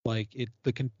 like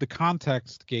the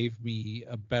context gave me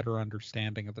a better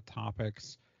understanding of the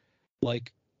topics.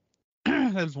 Like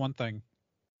that is one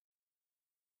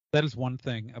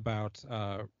thing about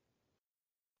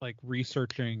like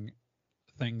researching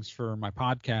things for my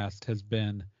podcast has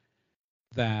been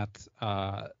that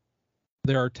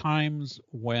there are times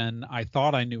when I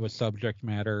thought I knew a subject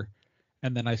matter,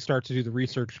 and then I start to do the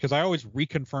research, because I always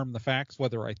reconfirm the facts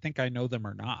whether I think I know them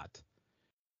or not,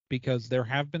 because there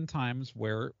have been times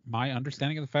where my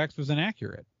understanding of the facts was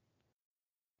inaccurate.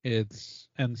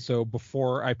 And so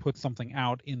before I put something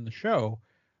out in the show,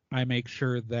 I make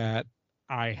sure that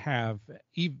I have,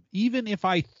 even if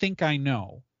I think I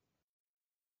know,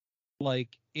 like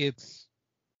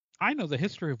I know the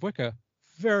history of Wicca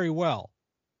very well,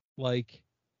 like,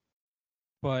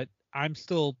 but I'm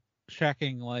still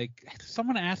checking. Like,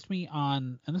 someone asked me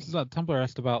on, and this is what Tumblr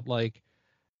asked about, like,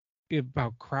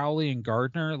 about Crowley and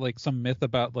Gardner, like some myth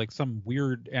about like some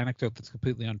weird anecdote that's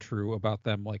completely untrue about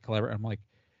them, like collaborate. I'm like,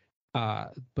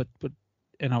 but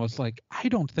and I was like, I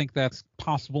don't think that's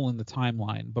possible in the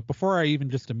timeline. But before I even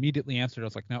just immediately answered, I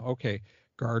was like, no, okay,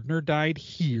 Gardner died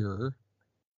here.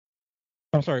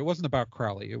 I'm sorry, it wasn't about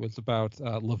Crowley. It was about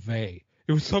LaVey.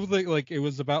 It was something like, it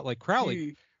was about like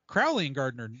Crowley and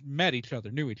Gardner met each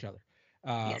other, knew each other.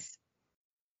 Yes.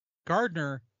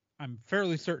 Gardner, I'm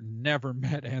fairly certain, never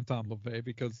met Anton LaVey,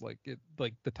 because like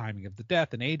the timing of the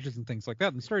death and ages and things like that,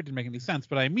 and the story didn't make any sense.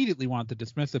 But I immediately wanted to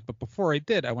dismiss it. But before I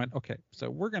did, I went, okay, so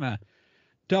we're gonna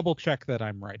double check that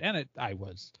I'm right, and I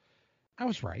was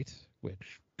right,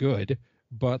 which good.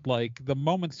 But like the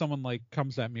moment someone like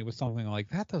comes at me with something like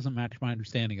that doesn't match my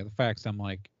understanding of the facts, I'm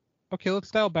like, okay,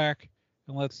 let's dial back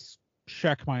and let's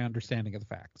check my understanding of the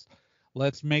facts.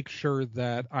 Let's make sure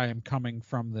that I am coming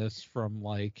from this from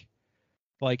like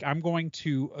I'm not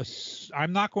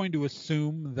going to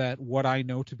assume that what I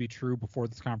know to be true before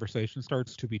this conversation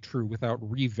starts to be true without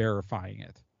re-verifying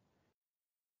it.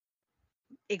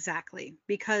 Exactly,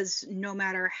 because no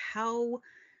matter how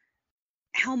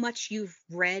much you've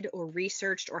read or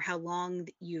researched, or how long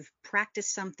you've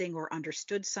practiced something or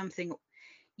understood something,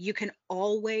 you can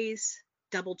always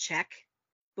double check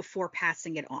before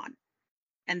passing it on.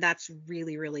 And that's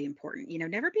really, really important.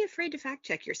 Never be afraid to fact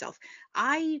check yourself.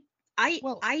 I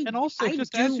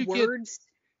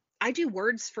do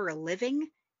words for a living.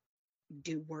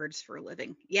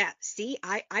 Yeah. See,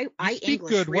 I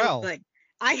English real good.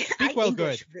 I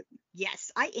English, good.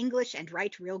 Yes, I English and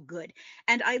write real good.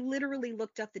 And I literally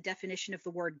looked up the definition of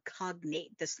the word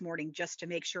cognate this morning just to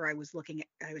make sure I was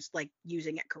like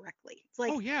using it correctly. It's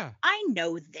like, oh yeah, I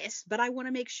know this, but I want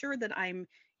to make sure that I'm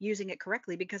using it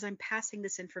correctly, because I'm passing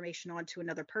this information on to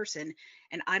another person,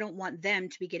 and I don't want them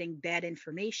to be getting bad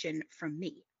information from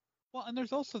me. Well, and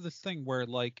there's also this thing where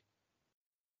like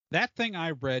that thing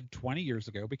I read 20 years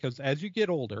ago, because as you get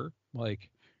older,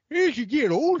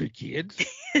 kids,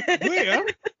 well,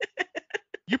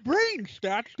 your brain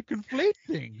starts to conflate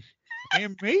things.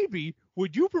 And maybe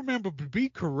what you remember to be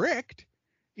correct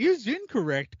is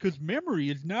incorrect, because memory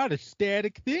is not a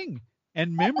static thing.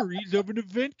 And memories of an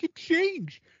event can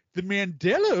change. The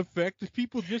Mandela effect is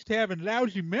people just having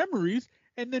lousy memories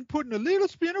and then putting a little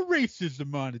spin of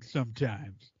racism on it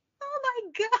sometimes. Oh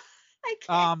my God. I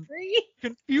can't breathe.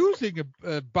 Confusing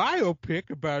a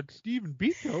biopic about Stephen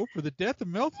Biko for the death of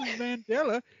Nelson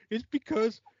Mandela is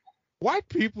because white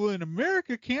people in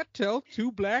America can't tell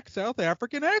two black South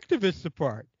African activists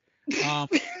apart.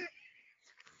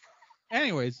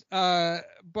 Anyways,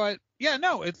 but yeah,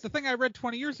 no, it's the thing I read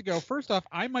 20 years ago. First off,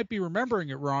 I might be remembering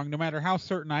it wrong no matter how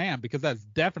certain I am, because that's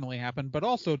definitely happened. But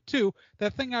also, too,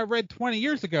 that thing I read 20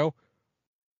 years ago,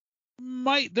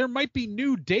 there might be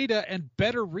new data and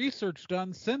better research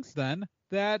done since then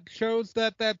that shows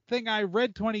that thing I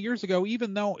read 20 years ago,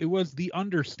 even though it was the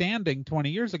understanding 20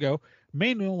 years ago,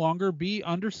 may no longer be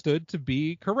understood to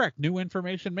be correct. New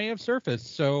information may have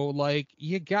surfaced. So, like,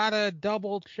 you gotta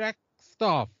double check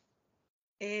stuff.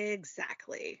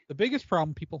 Exactly. The biggest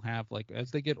problem people have, like as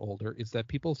they get older, is that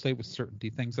people say with certainty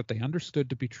things that they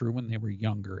understood to be true when they were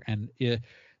younger, and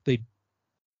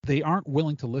they aren't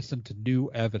willing to listen to new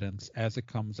evidence as it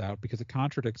comes out because it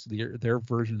contradicts their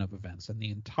version of events. And the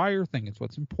entire thing is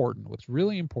what's important. What's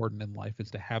really important in life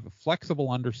is to have a flexible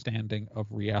understanding of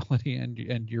reality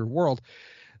and your world,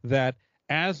 that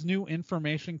as new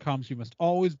information comes, you must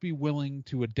always be willing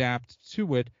to adapt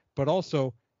to it, but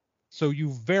also so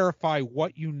you verify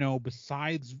what you know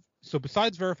besides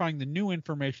verifying the new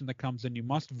information that comes in, you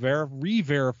must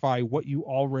re-verify what you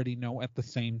already know at the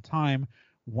same time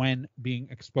when being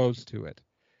exposed to it.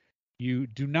 You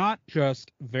do not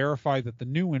just verify that the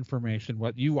new information,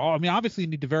 obviously you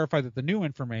need to verify that the new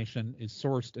information is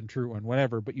sourced and true and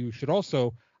whatever, but you should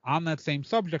also, on that same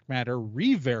subject matter,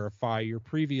 re-verify your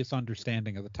previous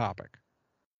understanding of the topic.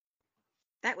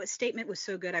 That statement was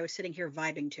so good, I was sitting here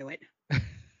vibing to it.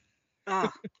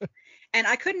 Oh, and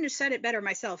I couldn't have said it better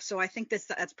myself, so I think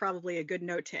that's probably a good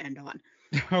note to end on.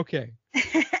 Okay.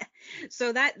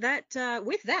 So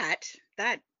with that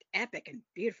epic and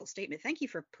beautiful statement, thank you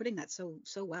for putting that so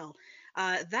well.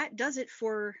 That does it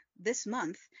for this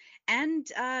month, and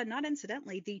not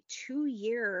incidentally, the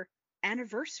 2-year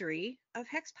anniversary of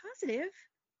Hex Positive.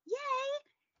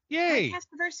 Yay! Podcast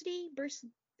anniversary.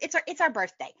 It's our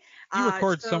birthday. You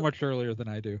record so much earlier than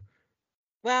I do.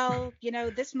 Well,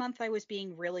 this month I was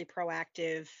being really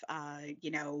proactive.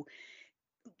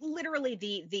 Literally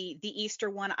the Easter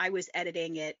one, I was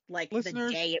editing it like Listeners,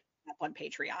 the day it went up on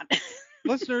Patreon.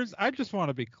 Listeners, I just want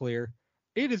to be clear.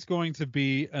 It is going to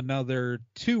be another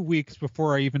 2 weeks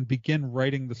before I even begin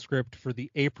writing the script for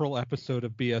the April episode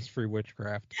of BS Free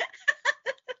Witchcraft.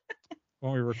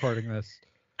 When we're recording this.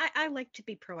 I like to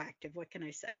be proactive. What can I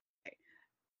say?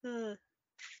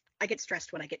 I get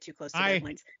stressed when I get too close to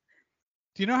deadlines.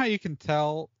 Do you know how you can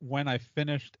tell when I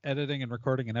finished editing and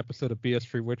recording an episode of BS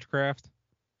Free Witchcraft?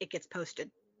 It gets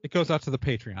posted. It goes out to the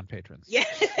Patreon patrons. Yeah.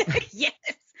 Yes.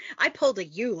 I pulled a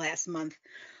U last month.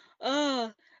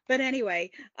 But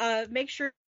anyway, make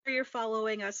sure you're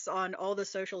following us on all the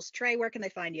socials. Trey, where can they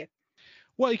find you?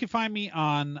 Well, you can find me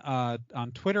on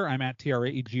Twitter. I'm at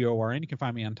TRAEGORN. You can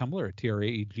find me on Tumblr at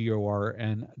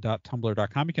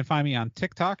TRAEGORN.tumblr.com. You can find me on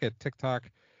TikTok at TikTok.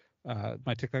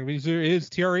 My TikTok user is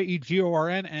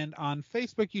TRAEGORN, and on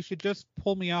Facebook you should just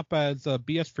pull me up as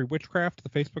BS Free Witchcraft, the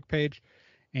Facebook page,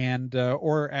 and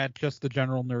or at just the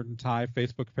general Nerd and Tie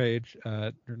Facebook page,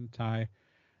 Nerd and Tie.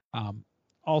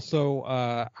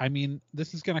 Also,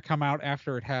 this is going to come out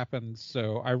after it happens,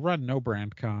 so I run No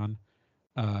Brand Con,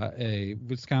 a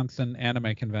Wisconsin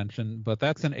anime convention, but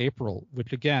that's in April,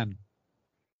 which again,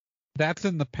 that's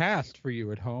in the past for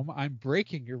you at home. I'm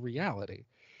breaking your reality.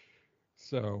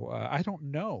 So I don't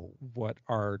know what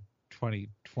our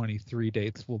 2023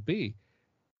 dates will be.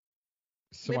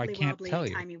 So Wibbly I can't wobbly, tell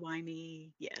you. Timey-wimey,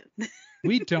 yeah.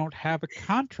 We don't have a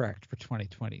contract for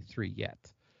 2023 yet.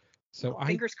 So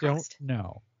I don't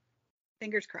know.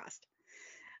 Fingers crossed.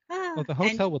 Well, the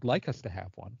hotel would like us to have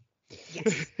one.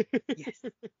 Yes. Yes.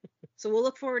 So we'll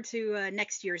look forward to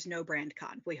next year's No Brand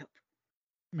Con, we hope.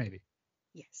 Maybe.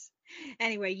 Yes.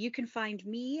 Anyway, you can find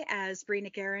me as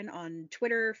Brina Guerin on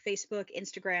Twitter, Facebook,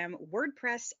 Instagram,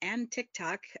 WordPress, and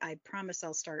TikTok. I promise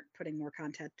I'll start putting more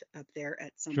content up there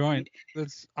at some point.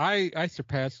 I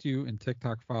surpassed you in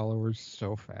TikTok followers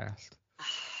so fast.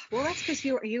 Well, that's because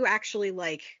you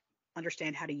actually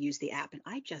understand how to use the app, and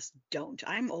I just don't.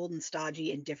 I'm old and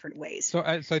stodgy in different ways. So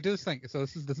I do this thing. So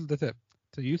this is the tip.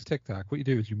 To use TikTok, what you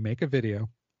do is you make a video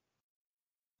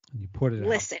and you put it out.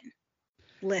 Listen.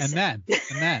 And then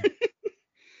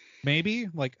maybe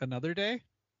like another day,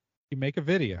 you make a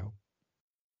video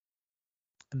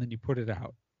and then you put it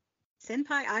out.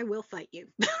 Senpai, I will fight you.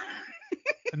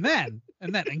 and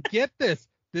get this.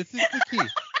 This is the key.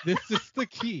 This is the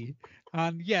key.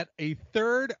 On yet a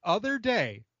third other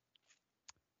day,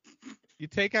 you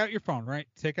take out your phone, right?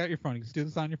 Take out your phone. You can do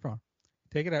this on your phone.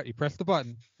 Take it out. You press the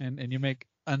button and you make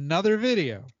another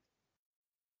video.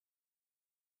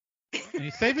 And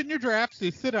you save it in your draft, so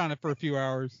you sit on it for a few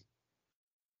hours,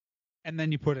 and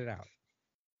then you put it out.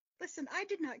 Listen, I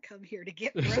did not come here to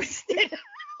get roasted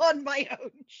on my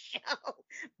own show,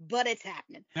 but it's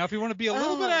happening. Now, if you want to be a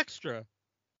little bit extra.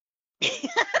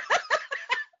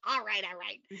 All right.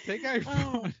 You take out your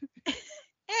phone.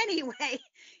 Anyway,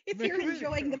 if you're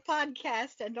enjoying the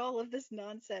podcast and all of this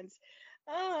nonsense,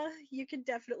 you can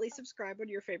definitely subscribe on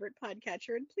your favorite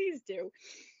podcatcher, and please do.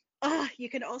 You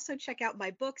can also check out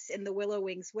my books in the Willow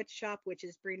Wings Witch Shop, which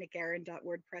is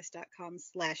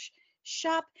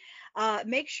brinagarin.wordpress.com/shop.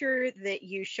 Make sure that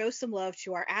you show some love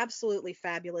to our absolutely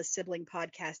fabulous sibling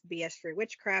podcast, BS Free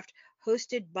Witchcraft,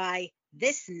 hosted by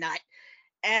this nut,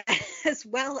 as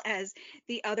well as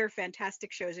the other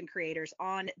fantastic shows and creators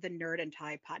on the Nerd and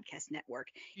Tie podcast network.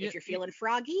 If you're feeling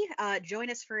froggy, join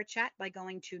us for a chat by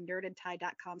going to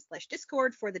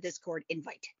nerdandtie.com/discord for the Discord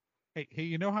invite. Hey,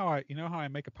 you know how I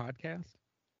make a podcast?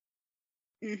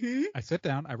 Mm-hmm. I sit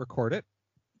down, I record it,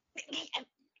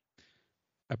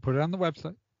 I put it on the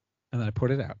website, and then I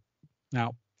put it out.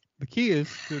 Now, the key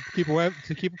is to keep a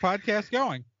podcast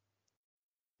going.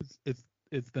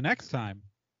 It's the next time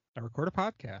I record a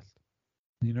podcast.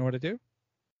 You know what I do?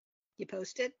 You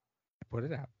post it? I put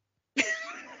it out.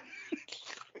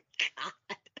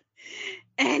 God.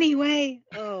 Anyway,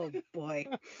 oh boy.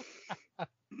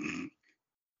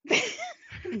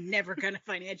 Never gonna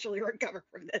financially recover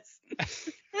from this.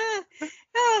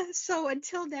 So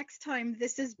until next time,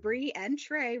 this is Bree and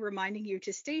Trey reminding you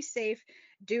to stay safe,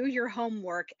 do your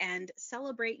homework, and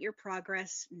celebrate your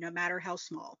progress no matter how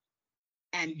small.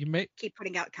 And keep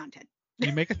putting out content.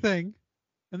 You make a thing,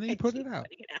 and then you put it out.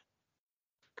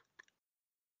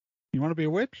 You want to be a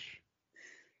witch?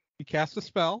 You cast a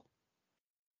spell,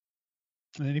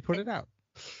 and then you put it out.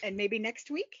 And maybe next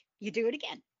week, you do it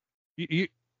again.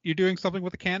 You're doing something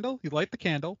with a candle, you light the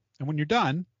candle, and when you're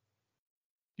done,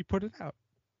 you put it out.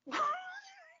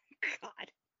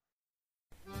 God.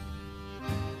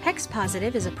 Hex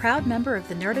Positive is a proud member of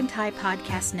the Nerd and Tie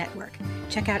podcast network.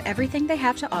 Check out everything they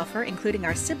have to offer, including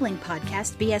our sibling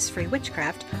podcast, BS Free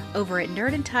Witchcraft, over at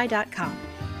nerdandtie.com.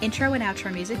 Intro and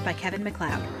outro music by Kevin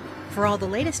MacLeod. For all the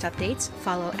latest updates,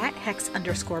 follow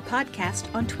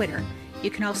 @Hex_podcast on Twitter. You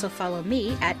can also follow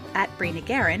me at Brina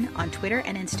Guerin on Twitter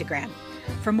and Instagram.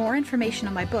 For more information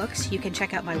on my books, you can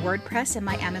check out my WordPress and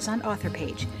my Amazon author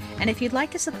page. And if you'd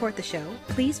like to support the show,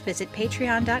 please visit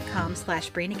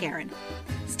patreon.com/Brina Guerin.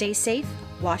 Stay safe,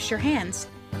 wash your hands,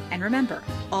 and remember,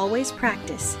 always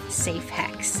practice safe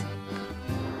hex.